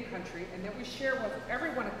in Indian country and that we share with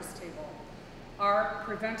everyone at this table are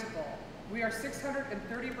preventable. We are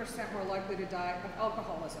 630% more likely to die of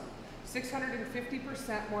alcoholism,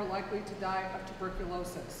 650% more likely to die of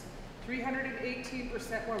tuberculosis,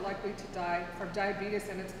 318% more likely to die from diabetes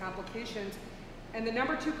and its complications, and the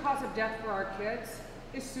number 2 cause of death for our kids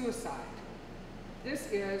is suicide.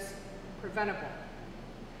 This is preventable.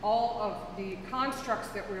 All of the constructs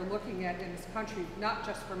that we're looking at in this country, not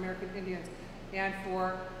just for American Indians and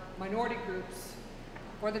for minority groups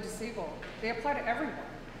or the disabled, they apply to everyone.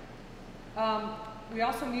 We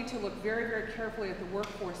also need to look very, very carefully at the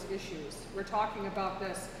workforce issues. We're talking about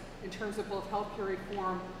this in terms of both healthcare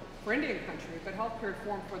reform for Indian country, but healthcare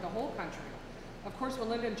reform for the whole country. Of course, when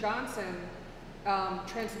Lyndon Johnson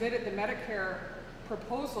transmitted the Medicare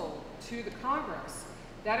proposal to the Congress,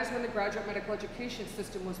 that is when the graduate medical education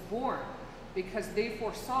system was born, because they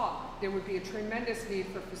foresaw there would be a tremendous need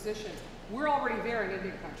for physicians. We're already there in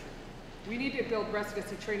Indian country. We need to build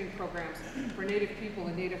residency training programs for Native people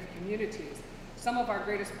and Native communities. Some of our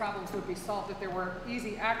greatest problems would be solved if there were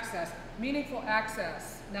easy access, meaningful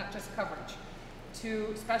access, not just coverage,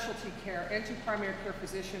 to specialty care and to primary care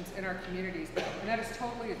physicians in our communities, and that is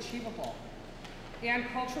totally achievable. And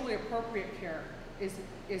culturally appropriate care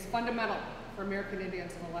is fundamental for American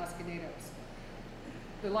Indians and Alaska Natives.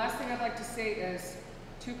 The last thing I'd like to say is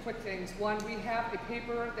 2 quick things. One, we have a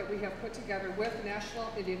paper that we have put together with the National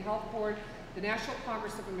Indian Health Board, the National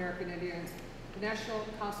Congress of American Indians, the National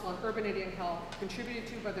Council on Urban Indian Health, contributed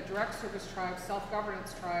to by the direct service tribes,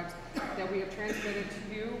 self-governance tribes, that we have transmitted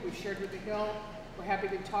to you. We've shared with the Hill. We're happy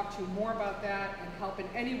to talk to you more about that and help in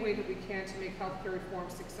any way that we can to make healthcare reform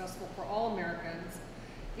successful for all Americans.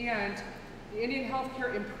 And the Indian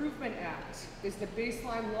Healthcare Improvement Act is the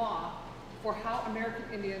baseline law for how American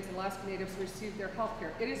Indians and Alaska Natives receive their health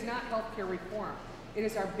care. It is not healthcare reform. It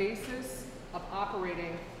is our basis of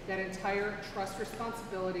operating that entire trust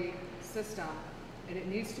responsibility system, and it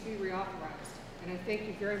needs to be reauthorized. And I thank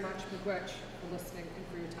you very much, Miigwech, for listening and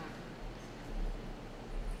for your time.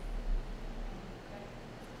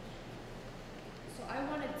 So I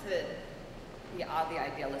wanted to be oddly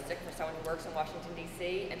idealistic for someone who works in Washington,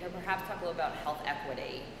 D.C., and to perhaps talk a little about health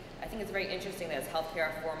equity. I think it's very interesting that as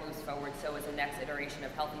healthcare reform moves forward, so is the next iteration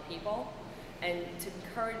of Healthy People, and to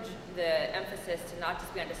encourage the emphasis to not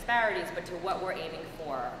just be on disparities, but to what we're aiming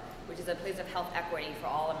for, which is a place of health equity for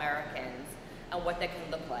all Americans, and what that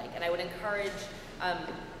can look like. And I would encourage,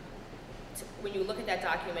 when you look at that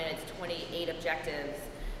document, it's 28 objectives,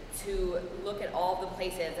 to look at all the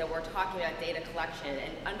places that we're talking about data collection.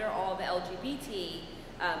 And under all the LGBT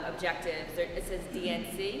objectives, it says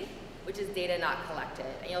DNC, which is data not collected.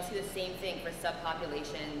 And you'll see the same thing for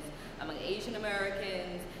subpopulations among Asian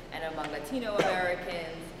Americans and among Latino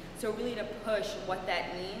Americans. So really to push what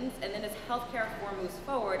that means. And then as healthcare reform moves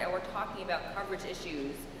forward and we're talking about coverage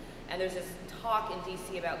issues, and there's this talk in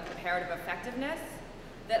DC about comparative effectiveness,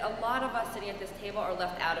 that a lot of us sitting at this table are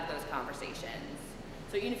left out of those conversations.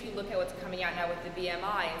 So even if you look at what's coming out now with the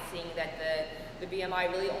BMI and seeing that the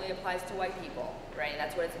BMI really only applies to white people, right?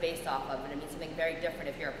 That's what it's based off of, and it means something very different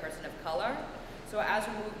if you're a person of color. So as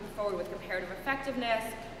we're moving forward with comparative effectiveness,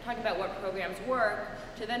 talking about what programs work,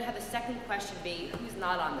 to then have the second question be, who's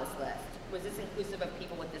not on this list? Was this inclusive of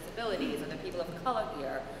people with disabilities? Are there people of color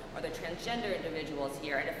here? Are there transgender individuals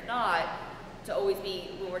here? And if not, to always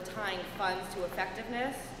be, when we're tying funds to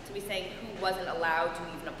effectiveness, to be saying who wasn't allowed to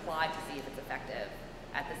even apply to see if it's effective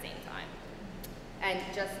at the same time. And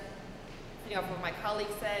just, from what my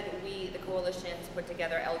colleague said, the coalition has put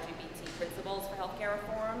together LGBT principles for healthcare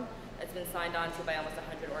reform that's been signed on to by almost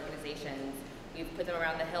 100 organizations. We've put them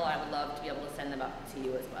around the Hill. I would love to be able to send them up to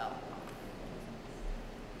you as well.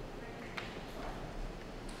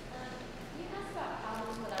 You asked about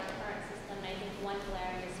problems with our current system, and I think one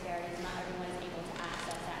glaring disparity is not everyone is able to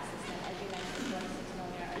access that system. As you mentioned, 46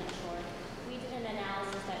 million are uninsured. We did an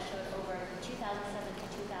analysis that showed over 2007 to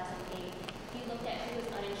 2008, if you looked at who was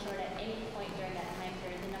uninsured at any point during that time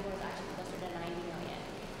period, the number was actually closer to 90 million.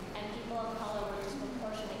 And people of color were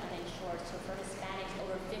disproportionately uninsured. So for Hispanics,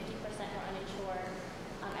 over 50% were uninsured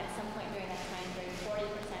at some point during that time period, 40%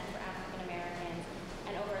 for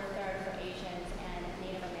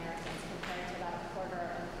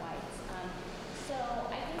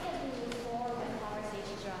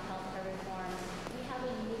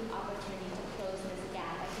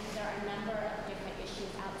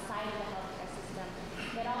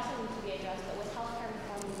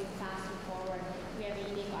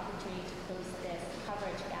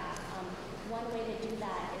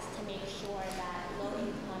that is to make sure that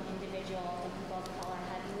low-income individuals and people of color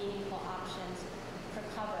have meaningful options for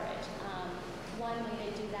coverage. One way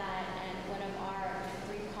to do that, and one of our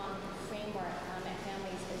three-pronged framework at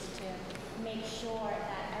Families, is to make sure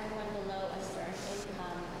that everyone below a certain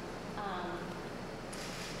income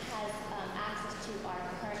has access to our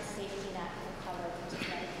current safety net for coverage, which is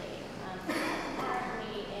Medicaid.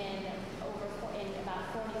 Currently, in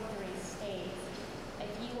about 43 states, if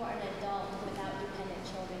you are an adult without dependent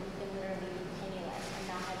children, you can literally be penniless and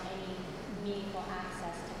not have any meaningful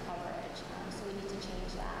access to coverage. So we need to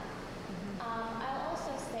change that. I'll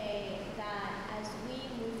also say that as we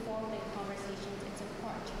move forward in conversations, it's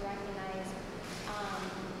important to recognize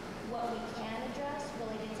what we can address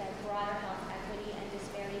related to broader health equity and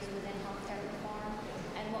disparities within healthcare reform,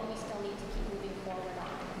 and what we still need to keep moving forward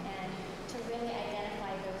on, and to really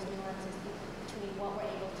identify those nuances between what we're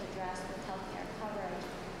able to address with healthcare coverage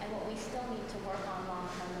and what we still need to work on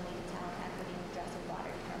long-term related to health equity and addressing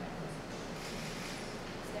broader determinants.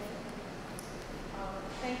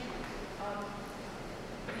 Thank you.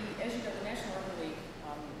 As you know, the National Rotary League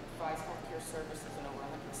provides healthcare services in over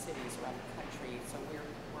 100 cities around the country. So we're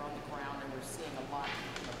on the ground and we're seeing a lot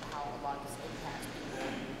of how a lot of this impacts people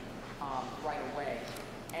right away.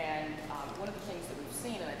 And one of the things that we've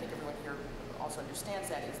seen, and I think everyone here also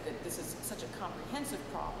understands that, is that this is such a comprehensive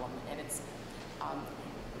problem, and it's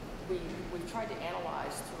we've tried to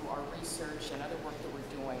analyze through our research and other work that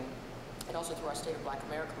we're doing, and also through our State of Black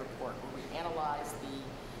America report, where we analyze the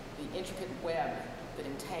intricate web that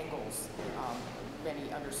entangles many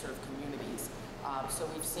underserved communities. So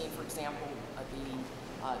we've seen, for example,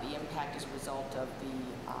 the impact as a result of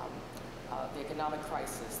the economic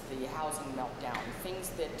crisis, the housing meltdown,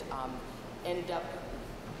 things that end up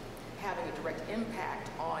having a direct impact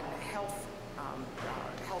on health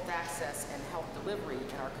access and health delivery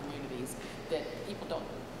in our communities that people don't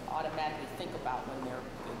automatically think about when they're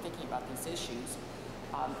thinking about these issues.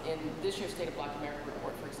 In this year's State of Black America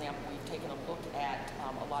report, for example, we've taken a look at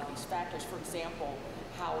a lot of these factors. For example,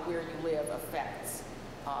 how where you live affects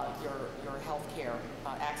your health care,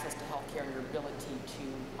 access to health care, and your ability to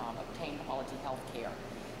obtain quality health care.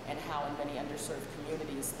 And how in many underserved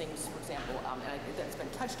communities, things, for example, and that's been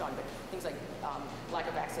touched on, but things like lack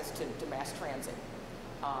of access to mass transit,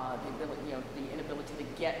 the inability to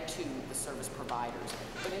get to the service providers.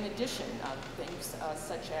 But in addition, things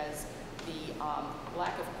such as the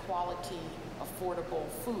lack of quality, affordable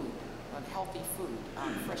food, healthy food,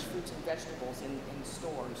 fresh fruits and vegetables in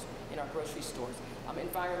stores, in our grocery stores,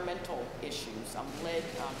 environmental issues, lead,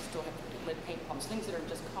 still have lead paint problems, things that are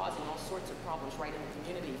just causing all sorts of problems right in the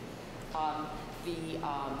community.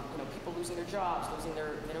 People losing their jobs, losing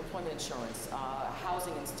their unemployment insurance,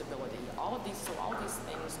 housing instability, all of these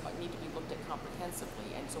things need to be looked at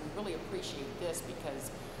comprehensively. And so we really appreciate this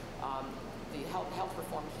because the health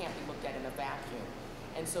reform can't be looked at in a vacuum.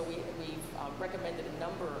 And so we've recommended a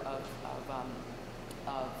number of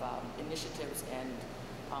initiatives and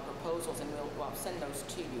proposals, and we'll send those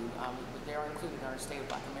to you. They are included in our State of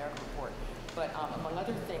Black America report. But among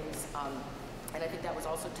other things, and I think that was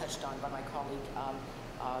also touched on by my colleague,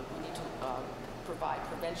 we need to provide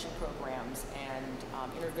prevention programs and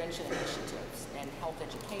intervention initiatives and health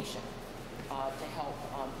education to help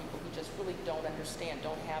people who just really don't understand,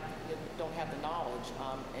 don't have the knowledge,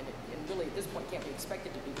 and really at this point can't be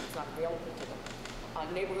expected to be because it's not available to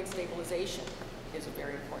them. Neighborhood stabilization is a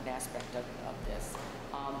very important aspect of this.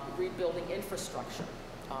 Rebuilding infrastructure,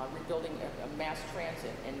 rebuilding mass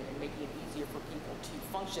transit and making it easier for people to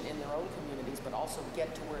function in their own communities, but also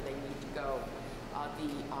get to where they need to go.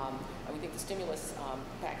 We think the stimulus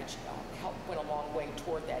package went a long way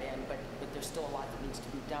toward that end, but there's still a lot that needs to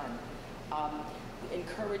be done.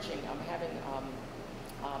 Encouraging, having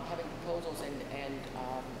proposals and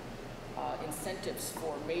incentives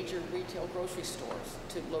for major retail grocery stores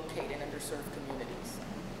to locate in underserved communities,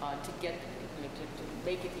 to get to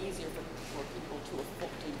make it easier for people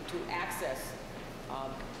to access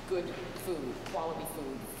good food, quality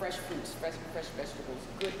food, fresh fruits, fresh vegetables,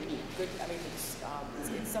 good meat, good. I mean,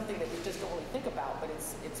 it's something that we just don't really think about, but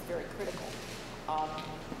it's very critical.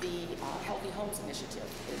 The Healthy Homes Initiative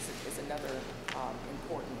is another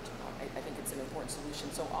important. I think it's an important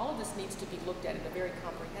solution. So all of this needs to be looked at in a very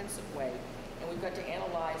comprehensive way, and we've got to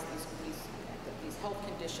analyze these health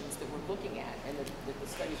conditions that we're looking at and that the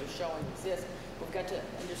studies are showing exist. We've got to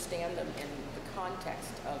understand them in the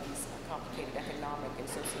context of these complicated economic and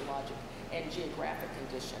sociological and geographic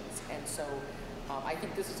conditions. And so I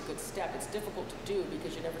think this is a good step. It's difficult to do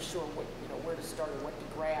because you're never sure where to start or what to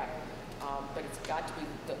grab. But it's got to be,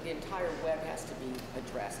 the entire web has to be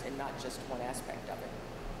addressed and not just one aspect of it.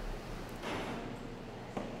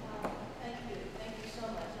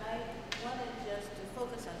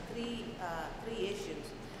 three issues,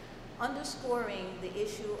 underscoring the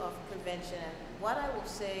issue of prevention. And what I will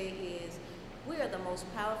say is we are the most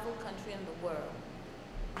powerful country in the world,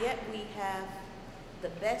 yet we have the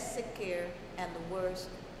best sick care and the worst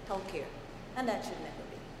health care, and that should never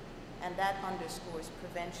be. And that underscores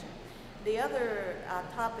prevention. The other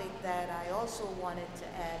topic that I also wanted to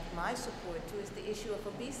add my support to is the issue of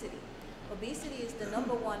obesity. Obesity is the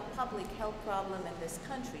 #1 public health problem in this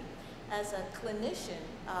country. As a clinician,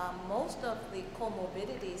 most of the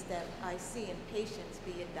comorbidities that I see in patients,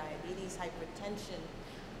 be it diabetes, hypertension,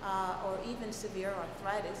 or even severe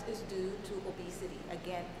arthritis, is due to obesity.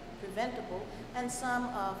 Again, preventable, and some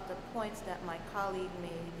of the points that my colleague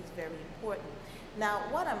made is very important. Now,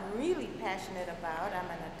 what I'm really passionate about, I'm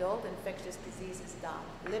an adult infectious diseases doc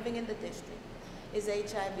living in the district, is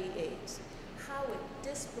HIV/AIDS, how it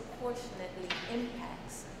disproportionately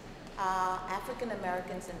impacts African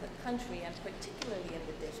Americans in the country and particularly in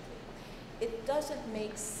the district. It doesn't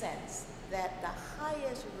make sense that the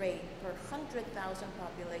highest rate per 100,000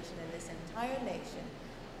 population in this entire nation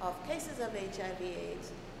of cases of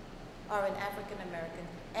HIV/AIDS are in African American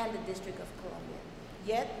and the District of Columbia.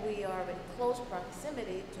 Yet we are in close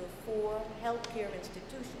proximity to 4 healthcare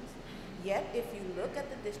institutions. Yet if you look at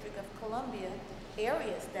the District of Columbia,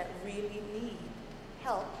 areas that really need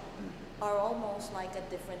help are almost like a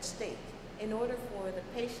different state. In order for the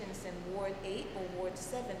patients in Ward 8 or Ward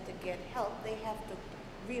 7 to get help, they have to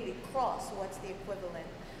really cross what's the equivalent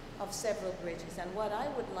of several bridges. And what I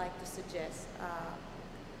would like to suggest,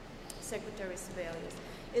 Secretary Sebelius,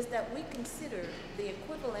 is that we consider the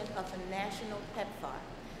equivalent of a national PEPFAR.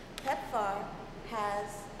 PEPFAR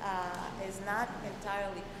is not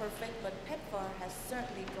entirely perfect, but PEPFAR has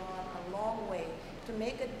certainly gone a long way to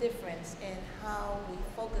make a difference in how we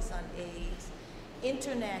focus on AIDS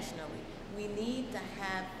internationally. We need to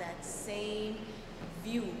have that same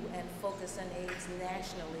view and focus on AIDS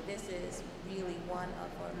nationally. This is really one of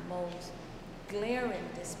our most glaring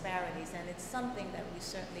disparities, and it's something that we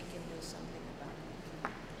certainly can do something about.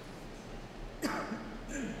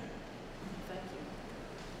 Thank you.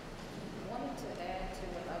 I wanted to add to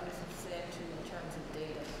what others have said too in terms of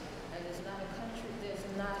data. And there's not a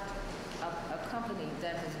company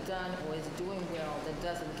that has done or is doing well that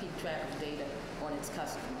doesn't keep track of data on its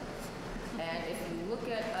customers. And if you look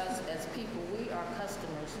at us as people, we are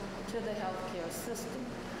customers to the healthcare system.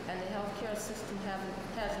 And the healthcare system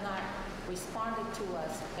has not responded to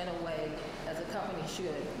us in a way as a company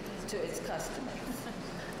should to its customers.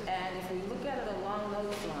 And if we look at it along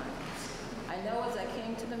those lines, I know as I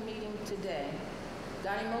came to the meeting today,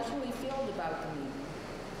 got emotionally filled about the meeting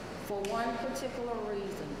for one particular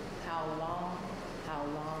reason: how long, how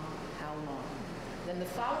long, how long. Then the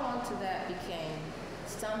follow-on to that became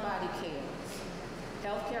somebody cares.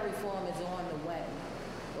 Healthcare reform is on the way,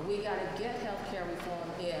 but we got to get healthcare reform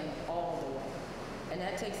in all the way. And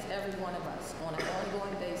that takes every one of us on an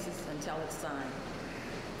ongoing basis until it's signed.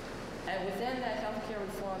 And within that healthcare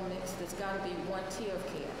reform mix, there's got to be one tier of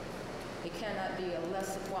care. It cannot be a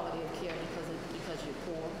lesser quality of care because you're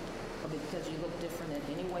poor or because you look different in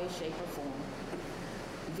any way, shape, or form.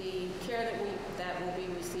 The care that will be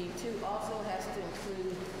received too also has to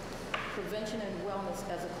include prevention and wellness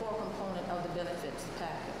as a core component of the benefits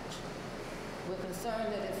package. We're concerned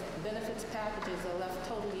that if benefits packages are left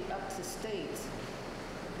totally up to states,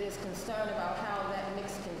 there's concern about how that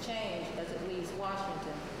mix can change as it leaves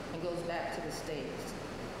Washington and goes back to the states.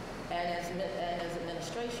 And as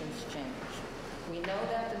administrations change. We know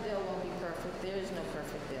that the bill won't be perfect. There is no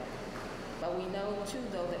perfect bill. But we know too,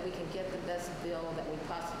 though, that we can get the best bill that we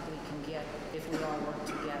possibly can get if we all work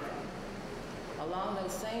together. Along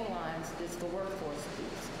those same lines is the workforce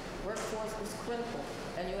piece. Workforce is critical,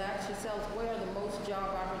 and you ask yourselves, where are the most job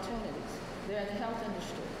opportunities? They're in the health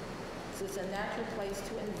industry. So it's a natural place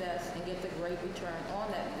to invest and get the great return on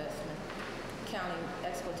that investment, counting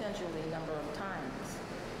exponentially number of times.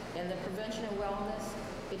 In the prevention and wellness,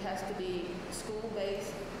 it has to be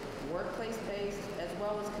school-based, workplace-based, as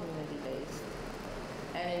well as community-based.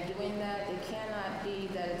 And in doing that, it cannot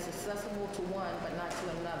be that it's accessible to one but not to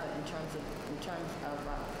another in terms of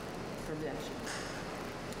prevention.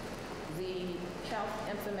 The health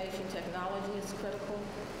information technology is critical.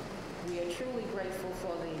 We are truly grateful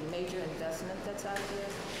for the major investment that's out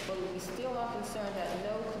there, but we still are concerned that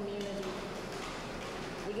no community,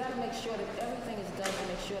 we got to make sure that everything is done to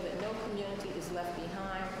make sure that no community is left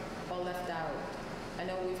behind or left out. I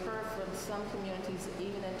know we've heard from some communities,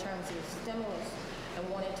 even in terms of stimulus, and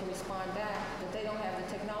wanting to respond back, that they don't have the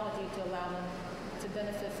technology to allow them to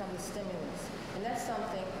benefit from the stimulus. And that's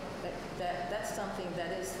something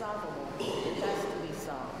that is solvable. It has to be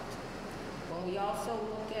solved. When we also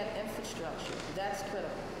look at infrastructure, that's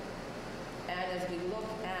critical. And as we look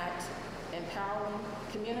at empowering,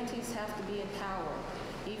 communities have to be empowered.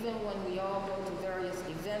 Even when we all go to various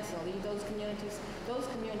events and leave those communities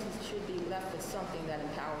should be left with something that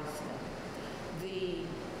empowers them. The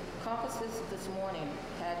caucuses this morning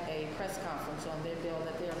had a press conference on their bill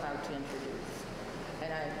that they're about to introduce.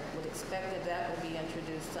 And I would expect that that will be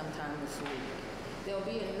introduced sometime this week. There will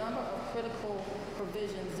be a number of critical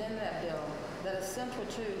provisions in that bill that are central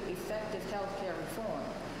to effective health care reform,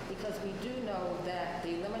 because we do know that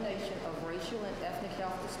the elimination of racial and ethnic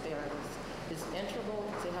health disparities is integral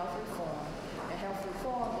to health reform, and health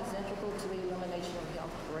reform is integral to the elimination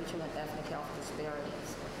of racial and ethnic health disparities.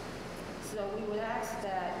 So we would ask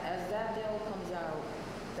that as that bill comes out,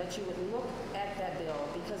 that you would look at that bill,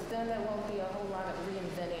 because then there won't be a whole lot of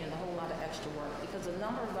reinventing and a whole lot of extra work, because a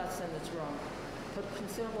number of us in this room put a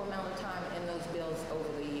considerable amount of time in those bills over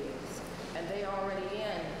the years. And they are already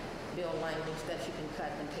in bill language that you can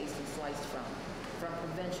cut and paste and slice from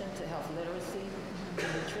prevention to health literacy, to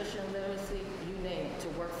nutrition literacy, you name it, to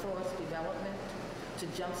workforce development, to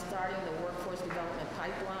jump-starting the workforce development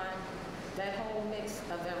pipeline, that whole mix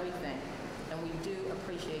of everything. And we do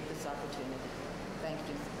appreciate this opportunity. Thank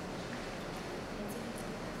you.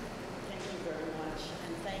 Thank you very much,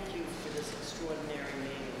 and thank you for this extraordinary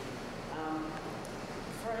meeting.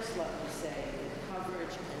 First, let me say that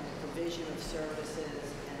coverage and provision of services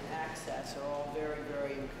and access are all very,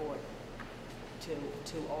 very important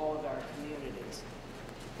to all of our communities.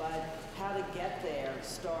 But how to get there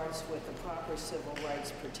starts with the proper civil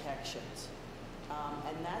rights protections.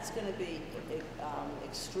 And that's going to be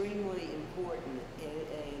extremely important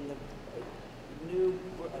in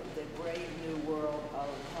the brave new world of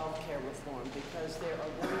healthcare reform, because there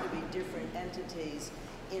are going to be different entities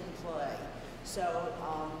in play. So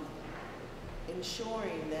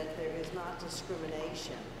ensuring that there is not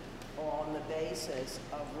discrimination on the basis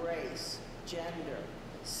of race, gender,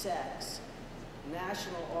 sex,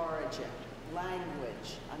 national origin,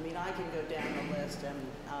 language. I mean, I can go down the list, and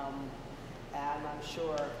I'm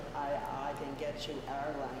sure I can get you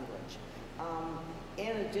our language.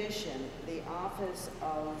 In addition, the Office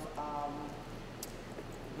of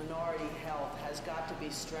Minority Health has got to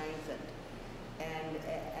be strengthened.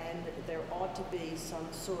 And there ought to be some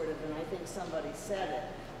sort of, and I think somebody said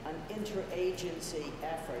it, an interagency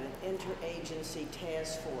effort, an interagency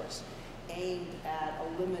task force aimed at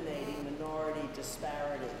eliminating minority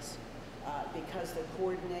disparities, because the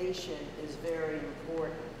coordination is very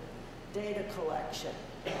important. Data collection.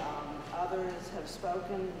 Others have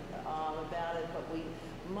spoken about it, but we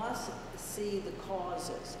must see the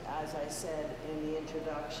causes, as I said in the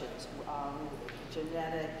introductions,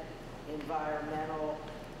 genetic, environmental,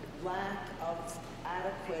 lack of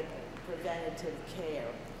adequate preventative care.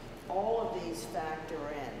 All of these factor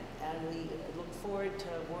in, and we look forward to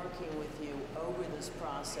working with you over this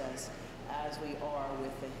process as we are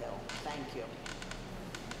with the Hill. Thank you.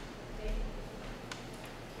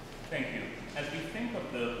 Thank you. As we think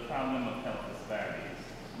of the problem of health disparities,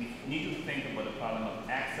 we need to think about the problem of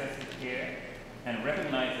access to care and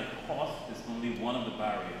recognize that cost is only one of the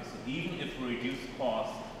barriers. So even if we reduce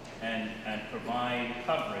costs and provide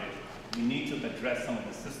coverage, we need to address some of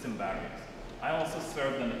the system barriers. I also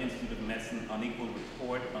served on the Institute of Medicine Unequal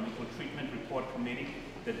Treatment Report Committee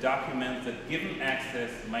that documents that given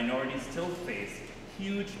access, minorities still face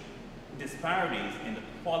huge disparities in the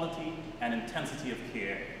quality and intensity of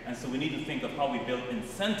care. And so we need to think of how we build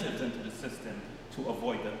incentives into the system to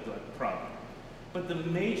avoid that problem. But the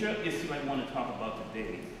major issue I want to talk about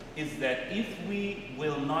today is that if we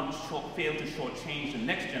will not fail to shortchange the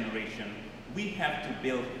next generation, we have to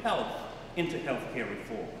build health into healthcare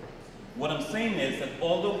reform. What I'm saying is that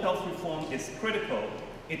although health reform is critical,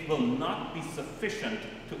 it will not be sufficient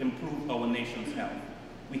to improve our nation's health.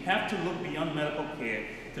 We have to look beyond medical care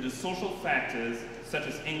to the social factors such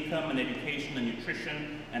as income and education and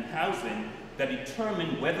nutrition and housing that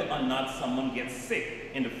determine whether or not someone gets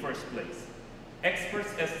sick in the first place. Experts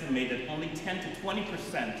estimate that only 10 to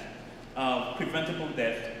 20% of preventable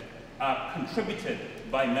deaths are contributed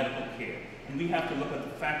by medical care. And we have to look at the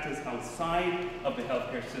factors outside of the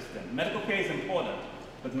healthcare system. Medical care is important,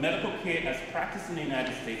 but medical care as practiced in the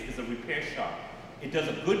United States is a repair shop. It does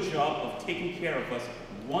a good job of taking care of us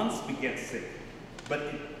once we get sick. But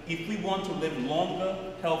if we want to live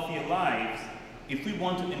longer, healthier lives, if we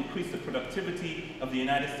want to increase the productivity of the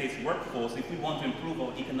United States workforce, if we want to improve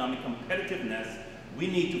our economic competitiveness, we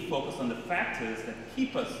need to focus on the factors that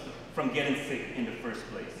keep us from getting sick in the first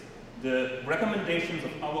place. The recommendations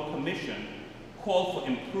of our commission call for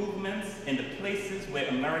improvements in the places where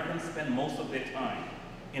Americans spend most of their time.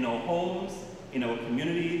 in our homes, in our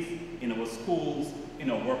communities, in our schools, in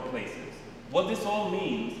our workplaces. What this all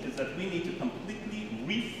means is that we need to completely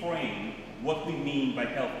reframe what we mean by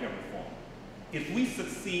healthcare reform. If we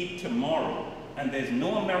succeed tomorrow and there's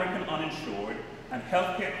no American uninsured and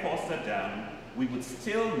healthcare costs are down, we would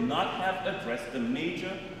still not have addressed the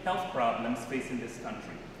major health problems facing this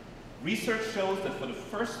country. Research shows that for the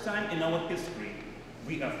first time in our history,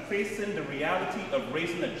 we are facing the reality of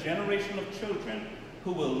raising a generation of children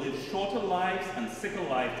who will live shorter lives and sicker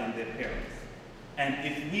lives than their parents. And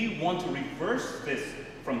if we want to reverse this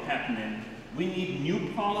from happening, we need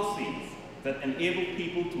new policies that enable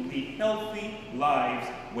people to lead healthy lives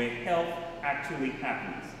where health actually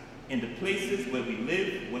happens. In the places where we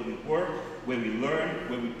live, where we work, where we learn,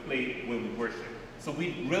 where we play, where we worship. So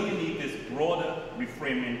we really need this broader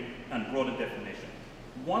reframing and broader definition.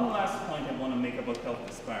 One last point I want to make about health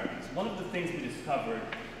disparities. One of the things we discovered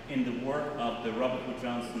in the work of the Robert Wood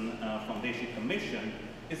Johnson Foundation Commission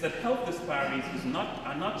is that health disparities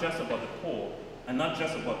are not just about the poor and not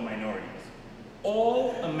just about minorities.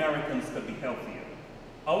 All Americans could be healthier.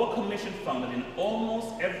 Our commission found that in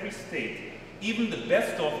almost every state, even the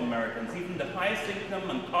best off Americans, even the highest income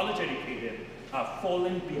and college educated, are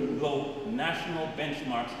falling below national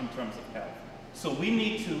benchmarks in terms of health. So we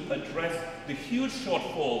need to address the huge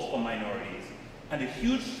shortfalls for minorities and the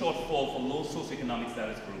huge shortfall for low socioeconomic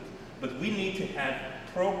status groups. But we need to have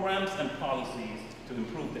programs and policies to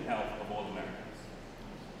improve the health of all Americans.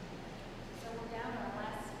 So we're down to our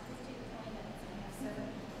last 15 to 20 minutes, and we have 7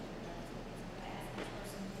 minutes. I asked this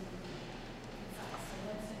person to be concise. So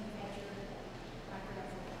let's have your Dr.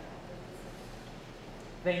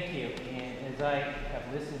 Thank you. And as I have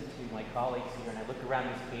listened to my colleagues here and I look around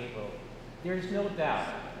this table, there's no doubt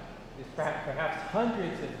there's perhaps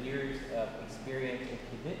hundreds of years of experience and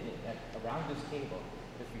commitment around this table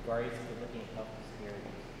with regards to looking at health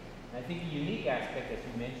disparities. And I think the unique aspect, as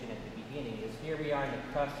you mentioned at the beginning, is here we are on the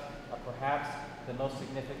cusp of perhaps the most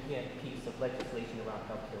significant piece of legislation around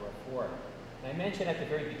healthcare reform. And I mentioned at the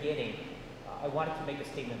very beginning, I wanted to make a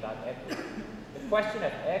statement about equity. The question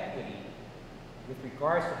of equity with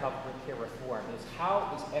regards to healthcare reform is how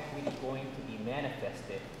is equity going to be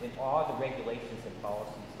manifested in all the regulations and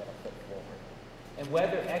policies that are put forward, and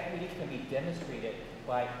whether equity can be demonstrated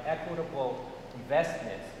by equitable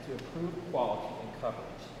investments to improve quality and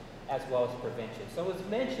coverage, as well as prevention. So as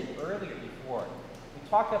mentioned earlier before, we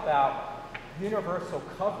talk about universal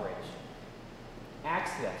coverage,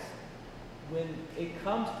 access. When it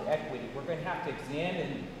comes to equity, we're going to have to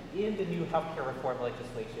examine in the new healthcare reform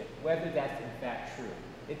legislation whether that's in fact true.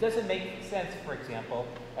 It doesn't make sense, for example,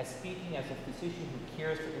 as speaking as a physician who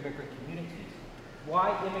cares for immigrant communities,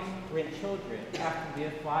 why immigrant children have to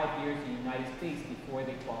live 5 years in the United States before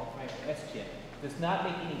they qualify for Tchen. Does not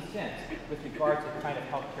make any sense with regards to the kind of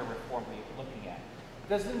healthcare reform we're looking at.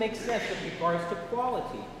 Doesn't make sense with regards to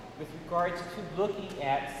quality, with regards to looking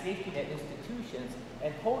at safety net institutions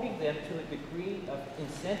and holding them to a degree of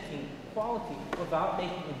incenting quality without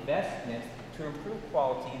making investments to improve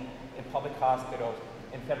quality in public hospitals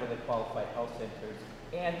and federally qualified health centers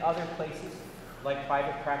and other places like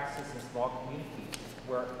private practices and small communities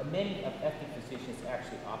where many of ethnic physicians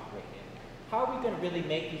actually operate in. How are we going to really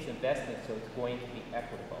make these investments so it's going to be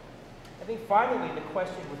equitable? I think finally the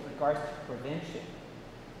question with regards to prevention.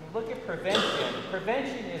 When we look at prevention,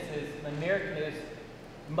 prevention is as American as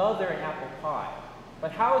mother and apple pie.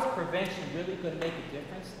 But how is prevention really going to make a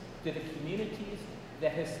difference to the communities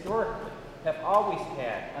that historically have always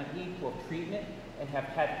had unequal treatment and have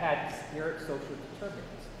had disparate social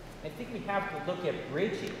determinants? I think we have to look at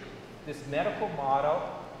bridging this medical model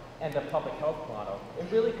and the public health model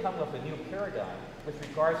and really come up with a new paradigm with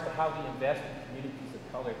regards to how we invest in communities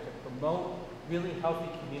of color to promote really healthy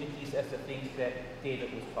communities as the things that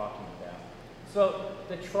David was talking about. So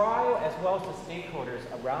the trial, as well as the stakeholders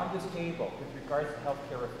around this table with regards to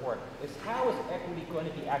healthcare reform, is how is equity going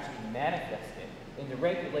to be actually manifested in the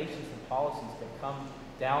regulations and policies that come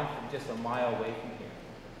down from just a mile away from here.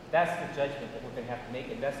 That's the judgment that we're going to have to make,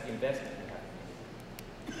 and that's the investment we have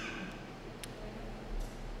to make.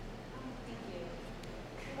 Thank you.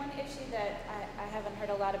 One issue that I haven't heard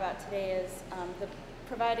a lot about today is the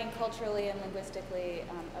providing culturally and linguistically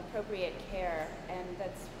appropriate care, and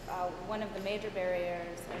that's one of the major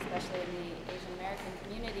barriers, especially in the Asian American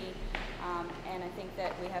community, and I think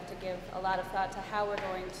that we have to give a lot of thought to how we're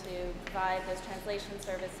going to provide those translation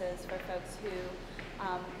services for folks who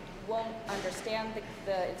won't understand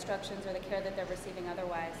the instructions or the care that they're receiving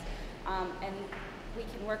otherwise. And we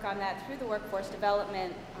can work on that through the workforce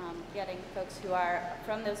development, getting folks who are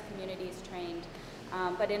from those communities trained.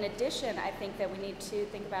 But in addition, I think that we need to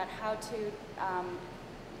think about how to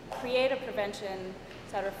create a prevention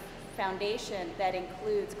sort of foundation that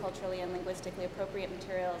includes culturally and linguistically appropriate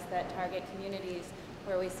materials that target communities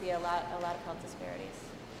where we see a lot of health disparities.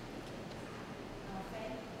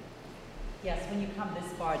 Yes, when you come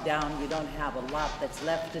this far down, you don't have a lot that's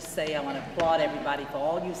left to say. I want to applaud everybody for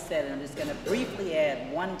all you said, and I'm just going to briefly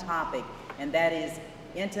add one topic, and that is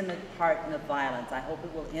intimate partner violence. I hope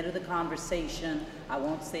it will enter the conversation. I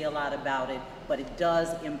won't say a lot about it, but it does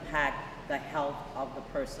impact the health of the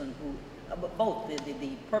person who, both the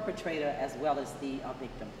perpetrator as well as the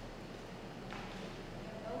victim.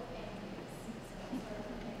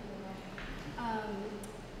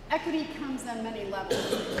 Equity comes on many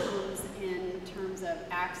levels. It comes in terms of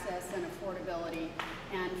access and affordability.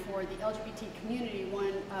 And for the LGBT community,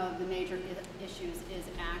 one of the major issues is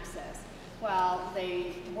access. While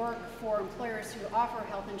they work for employers who offer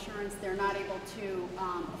health insurance, they're not able to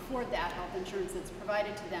afford that health insurance that's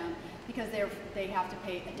provided to them because they have to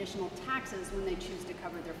pay additional taxes when they choose to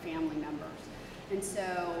cover their family members. And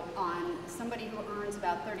so on somebody who earns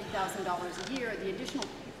about $30,000 a year, the additional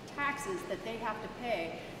taxes that they have to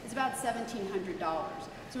pay is about $1,700.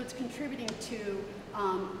 So it's contributing to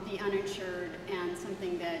the uninsured and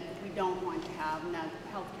something that we don't want to have and that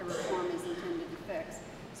healthcare reform is intended to fix.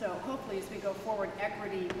 So hopefully as we go forward,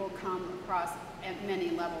 equity will come across at many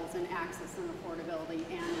levels in access and affordability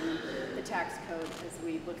and in the tax code as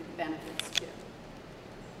we look at the benefits too.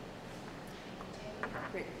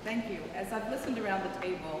 Great, thank you. As I've listened around the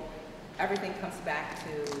table, everything comes back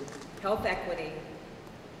to health equity,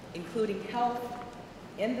 including health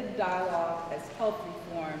in the dialogue as health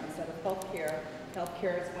reform instead of healthcare.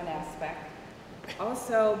 Healthcare is one aspect.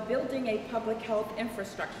 Also, building a public health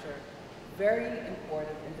infrastructure, very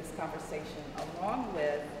important in this conversation, along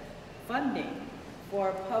with funding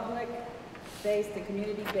for public-based and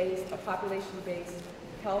community-based or population-based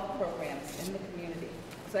health programs in the community.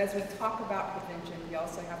 So as we talk about prevention, we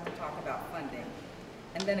also have to talk about funding.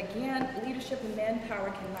 And then again, leadership and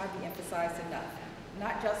manpower cannot be emphasized enough.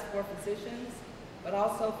 Not just for physicians, but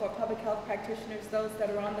also for public health practitioners, those that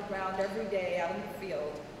are on the ground every day out in the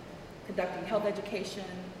field, conducting health education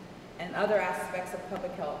and other aspects of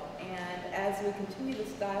public health. And as we continue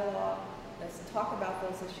this dialogue, let's talk about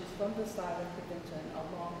those issues from the side of prevention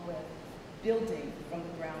along with building from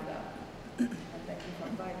the ground up. And thank you for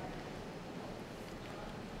inviting me.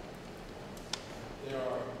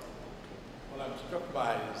 What I'm struck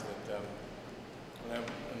by is that when I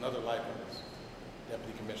have another life as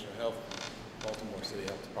Deputy Commissioner of Health, Baltimore City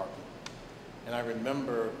Health Department. And I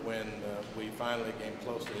remember when we finally came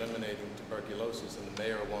close to eliminating tuberculosis and the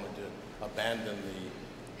mayor wanted to abandon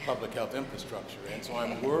the public health infrastructure. And so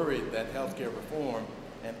I'm worried that healthcare reform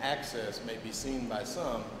and access may be seen by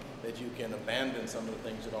some that you can abandon some of the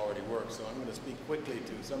things that already work. So I'm going to speak quickly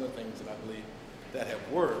to some of the things that I believe that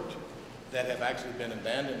have worked, that have actually been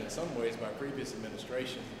abandoned in some ways by previous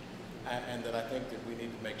administration, and that I think that we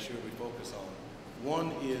need to make sure we focus on.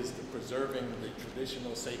 One is preserving the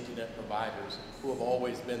traditional safety net providers who have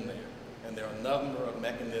always been there. And there are a number of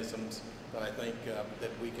mechanisms that I think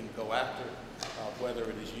that we can go after, whether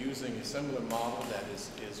it is using a similar model that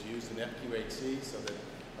is used in FQHC so that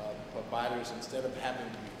providers, instead of having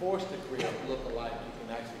to be forced to create look-alike, you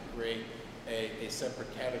can actually create a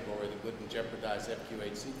separate category that wouldn't jeopardize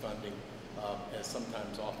FQHC funding as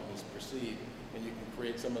sometimes often is perceived. And you can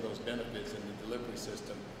create some of those benefits in the delivery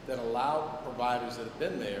system that allow providers that have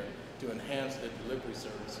been there to enhance their delivery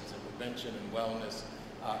services in prevention and wellness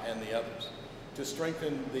and the others. To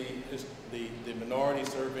strengthen the minority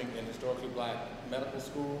serving in historically black medical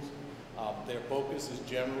schools, their focus is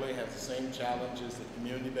generally has the same challenges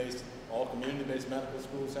that all community-based medical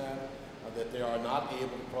schools have, that they are not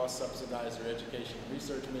able to cross-subsidize their education and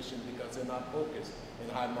research mission because they're not focused in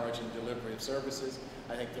high-margin delivery of services.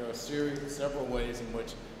 I think there are several ways in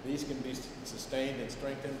which these can be sustained and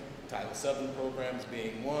strengthened, Title VII programs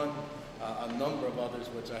being one, a number of others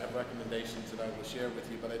which I have recommendations that I will share with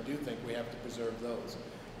you, but I do think we have to preserve those.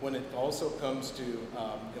 When it also comes to,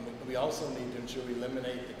 we also need to ensure we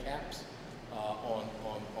eliminate the caps on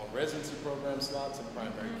residency program slots in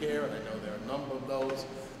primary care, and I know there are a number of those.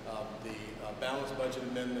 The balanced budget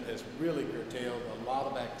amendment has really curtailed a lot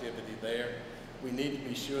of activity there. We need to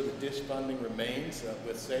be sure that DISH funding remains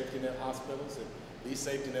with safety net hospitals. That these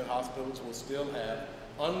safety net hospitals will still have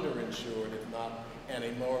underinsured, if not, and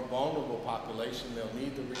a more vulnerable population. They'll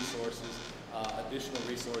need the resources, additional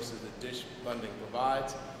resources that DISH funding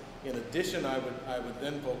provides. In addition, I would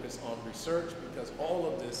then focus on research, because all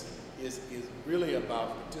of this is really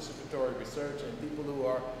about participatory research and people who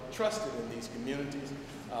are trusted in these communities.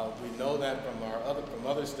 We know that from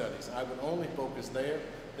other studies. I would only focus there.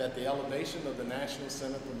 that the elevation of the National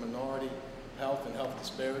Center for Minority Health and Health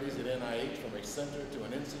Disparities at NIH from a center to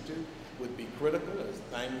an institute would be critical. As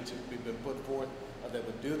language has been put forth that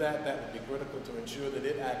would do that, that would be critical to ensure that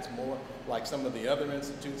it acts more like some of the other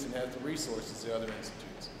institutes and has the resources the other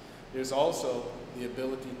institutes. There's also the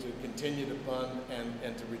ability to continue to fund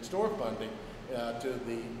and to restore funding to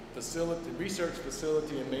the research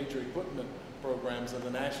facility and major equipment programs of the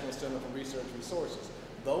National Center for Research Resources.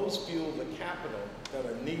 Those fuel the capital that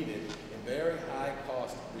are needed in very high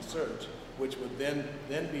cost research, which would then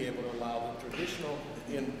be able to allow the traditional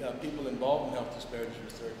people involved in health disparities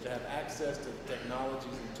research to have access to the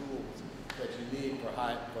technologies and tools that you need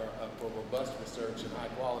for robust research and high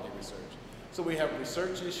quality research. So we have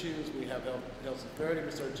research issues, we have health disparity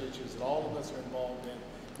research issues that all of us are involved in.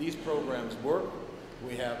 These programs work.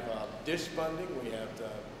 We have DISH funding, we have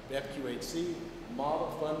FQHC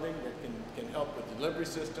model funding that can help with delivery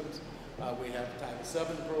systems. We have Title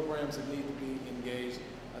VII programs that need to be engaged.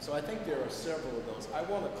 So I think there are several of those. I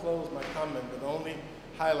want to close my comment with only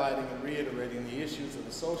highlighting and reiterating the issues of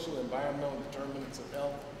the social, environmental determinants of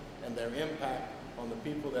health and their impact on the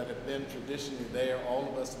people that have been traditionally there, all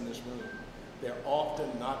of us in this room. They're often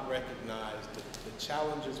not recognized, the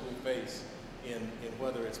challenges we face in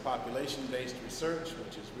whether it's population-based research,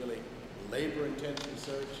 which is really labor-intensive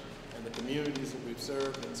research, and the communities that we've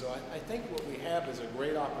served. And so I think what we have is a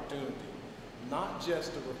great opportunity, not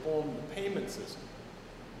just to reform the payment system,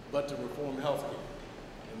 but to reform healthcare.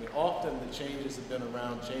 And often the changes have been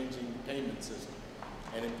around changing the payment system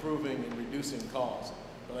and improving and reducing costs.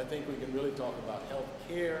 But I think we can really talk about health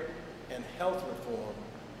care and health reform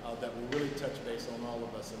that will really touch base on all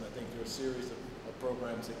of us. And I think there are a series of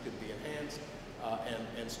programs that could be enhanced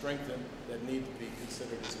and strengthened that need to be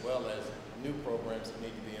considered, as well as new programs that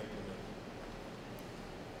need to be implemented.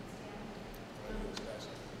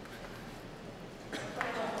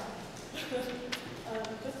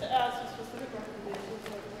 Just to add some specific recommendations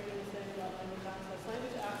like Maria was saying about language access.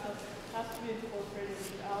 Language access has to be incorporated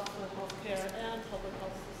throughout the healthcare and public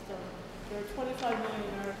health system. There are 25 million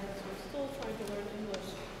Americans who are still trying to learn English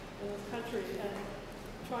in this country, and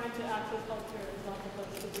trying to access healthcare is not the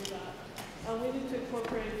place to do that. We need to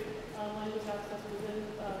incorporate language access within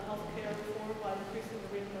healthcare reform by increasing the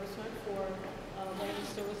reimbursement for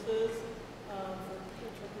language services for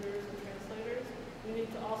interpreters and translators. We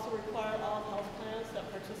need to also require all health plans that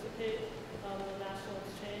participate in the national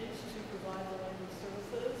exchange to provide the language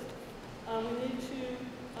services. We need to,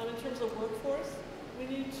 in terms of workforce, we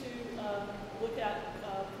need to look at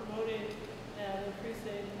promoting and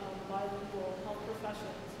increasing bilingual health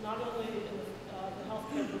professions, not only in the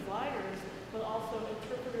healthcare providers, but also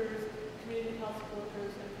interpreters, community health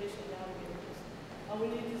workers, and patient navigators. We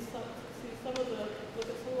need to look at some of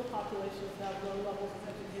the populations that have low levels of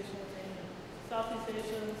educational attainment. Southeast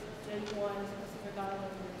Asians, Hawaiians, Pacific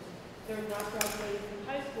Islanders, they're not graduating from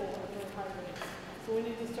high school at very high rates. So we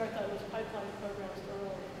need to start those pipeline programs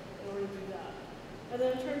early in order to do that. And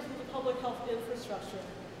then in terms of the public health infrastructure,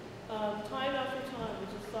 time after time, we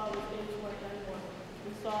just saw it with H1N1.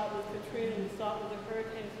 We saw it with Katrina, we saw it with the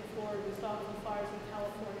hurricanes in Florida, we saw it with the fires in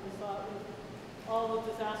California, we saw it with all the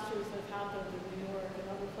disasters that have happened in New York and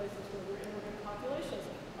other places where we're immigrant populations.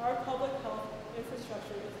 Our public health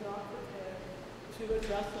infrastructure is not prepared to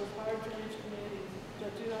address those hard drainage communities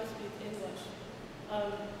that do not speak English.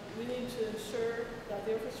 We need to ensure that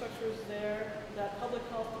the infrastructure is there, that public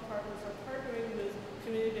health departments are partnering with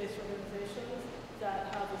community-based organizations that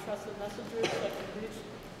have the trusted messengers that can reach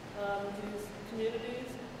these communities.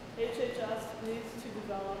 HHS needs to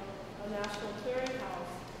develop a national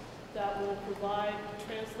clearinghouse that will provide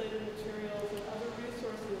translated materials and other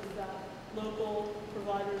resources that local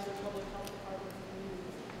providers and public health departments can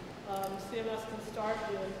use. CMS can start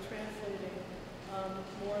with translating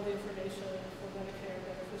more of the information for Medicare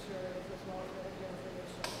beneficiaries as well as Medicare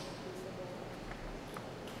information.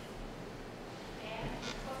 And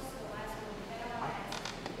close to the last one, I don't want to ask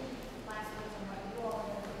last words on what you all are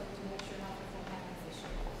going to do to make sure health reform happens this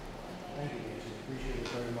year. Thank you, Nancy. Appreciate it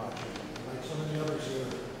very much. And like so many others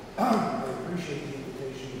here, I appreciate the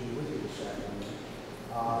invitation to be with you this afternoon.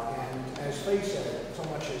 And as Faye said, so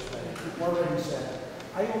much has been already said.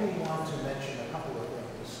 I only want to mention a couple of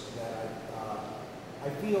things that I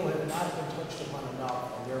feel have not been touched upon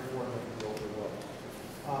enough and therefore may be overlooked.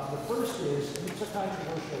 The first is, and it's a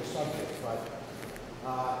controversial subject, but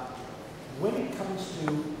when it comes to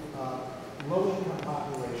low-income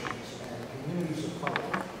populations and communities of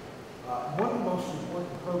color, one of the most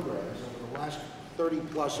important programs over the last 30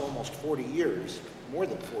 plus, almost 40 years, more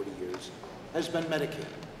than 40 years, has been Medicaid.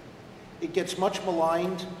 It gets much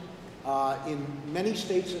maligned In many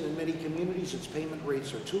states and in many communities, its payment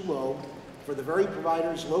rates are too low for the very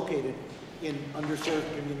providers located in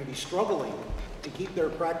underserved communities struggling to keep their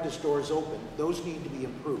practice doors open. Those need to be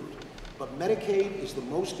improved. But Medicaid is the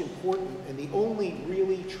most important and the only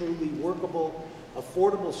really, truly workable,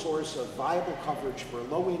 affordable source of viable coverage for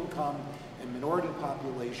low-income and minority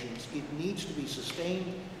populations. It needs to be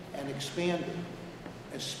sustained and expanded,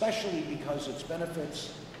 especially because its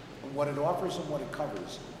benefits and what it offers and what it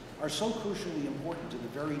covers are so crucially important to the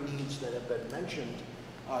very needs that have been mentioned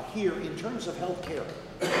here in terms of health care.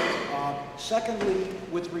 Secondly,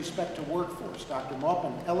 with respect to workforce, Dr.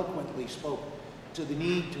 Maupin eloquently spoke to the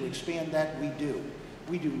need to expand that. We do.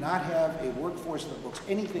 We do not have a workforce that looks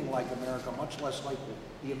anything like America, much less like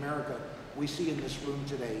the America we see in this room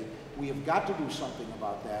today. We have got to do something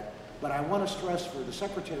about that. But I want to stress for the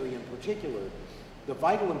Secretary in particular the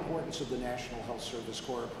vital importance of the National Health Service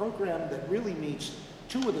Corps, a program that really meets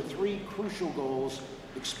two of the three crucial goals,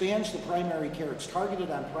 expands the primary care, it's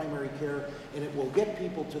targeted on primary care, and it will get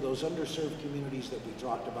people to those underserved communities that we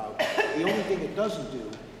talked about. The only thing it doesn't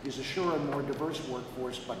do is assure a more diverse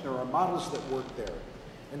workforce, but there are models that work there.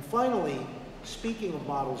 And finally, speaking of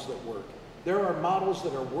models that work, there are models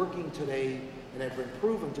that are working today and have been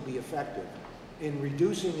proven to be effective in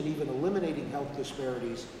reducing and even eliminating health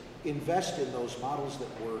disparities. Invest in those models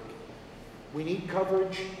that work. We need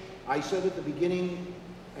coverage. I said at the beginning,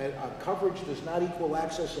 coverage does not equal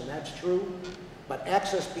access, and that's true, but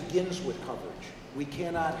access begins with coverage. We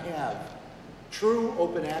cannot have true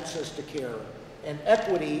open access to care and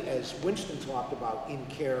equity, as Winston talked about, in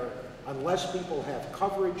care unless people have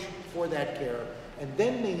coverage for that care, and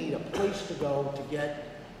then they need a place to go to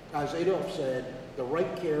get, as Adolf said, the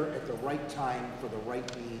right care at the right time for the right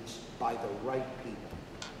needs by the right people.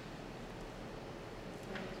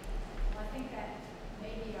 Well, I think that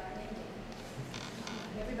may be our ending.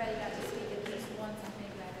 Everybody got to speak at least once, I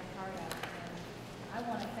think I've been part of. And I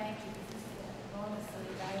want to thank you, because this has been enormously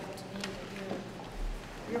valuable to me to hear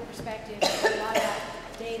your perspective. I've heard a lot about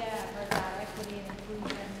data, I've heard about equity and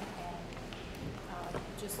inclusion, and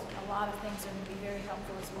just a lot of things are going to be very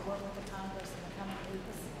helpful as we work with the Congress in the coming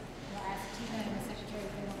weeks. I'll ask Tchen and the Secretary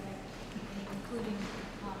if they want to make any concluding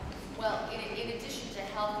comments. Well, in addition to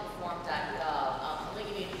healthreform.gov, I'm going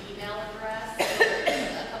to give you an email address.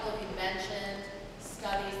 A couple of you mentioned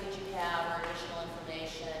studies that you have or additional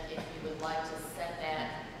information. If you would like to send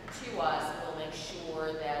that to us, we'll make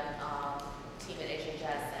sure that team at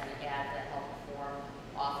HHS and at the Health Reform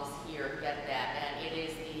office here get that. And it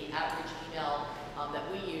is the outreach email that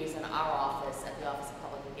we use in our office at the Office of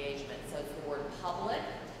Public Engagement. So it's the word public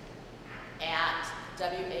at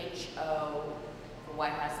WHO for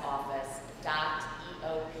White House office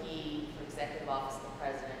 .eop for Executive Office of the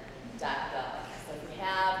President .gov. So if you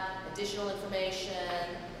have additional information,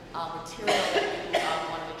 material that you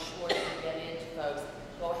want to make sure that you get into folks,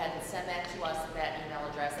 go ahead and send that to us at that email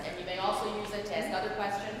address. And you may also use it to ask other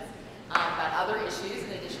questions about other issues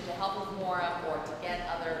in addition to Health Reform or to get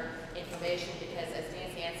other information, because as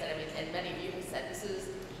Nancy-Ann said, I mean, and many of you have said, this is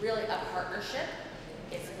really a partnership.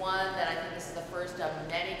 It's one that I think this is the first of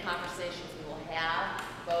many conversations we will have,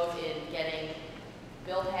 both in getting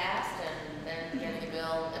bill passed and then getting a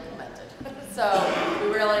bill implemented. So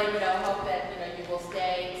we really, hope that you will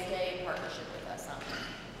stay in partnership with us on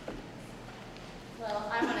that.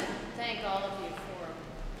 Well, I want to thank all of you for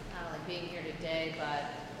not only being here today,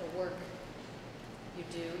 but the work you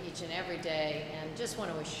do each and every day, and just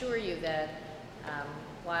want to assure you that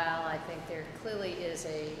while I think there clearly is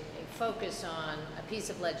a focus on a piece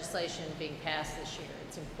of legislation being passed this year,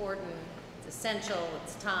 it's important, it's essential,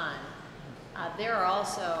 it's time. There are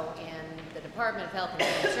also in the Department of Health and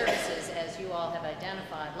Human Services, as you all have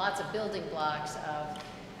identified, lots of building blocks of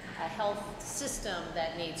a health system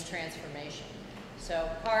that needs transformation. So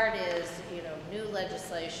part is, new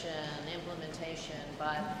legislation, implementation,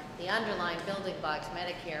 but the underlying building blocks,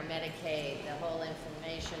 Medicare, Medicaid, the whole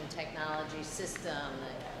information technology system,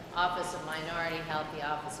 the Office of Minority Health, the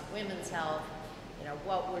Office of Women's Health,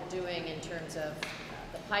 what we're doing in terms of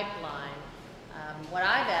the pipeline. What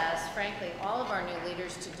I've asked, frankly, all of our new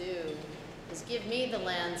leaders to do is give me the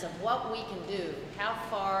lens of what we can do. How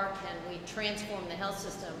far can we transform the health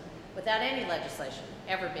system without any legislation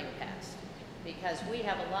ever being passed? Because we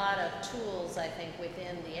have a lot of tools, I think,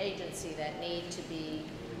 within the agency that need to be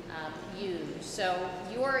used. So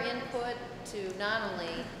your input to not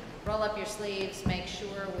only roll up your sleeves, make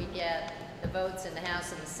sure we get the votes in the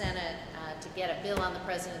House and the Senate to get a bill on the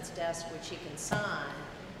President's desk which he can sign,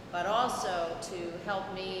 but also to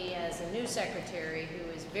help me as a new secretary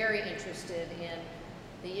who is very interested in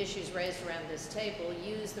the issues raised around this table,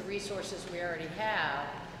 use the resources we already have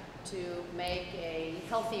to make a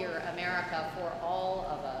healthier America for all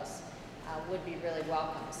of us would be really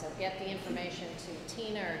welcome. So get the information to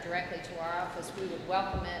Tina or directly to our office. We would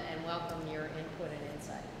welcome it and welcome your input and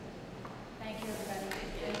insight. Thank you,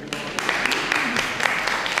 everybody. Thank you.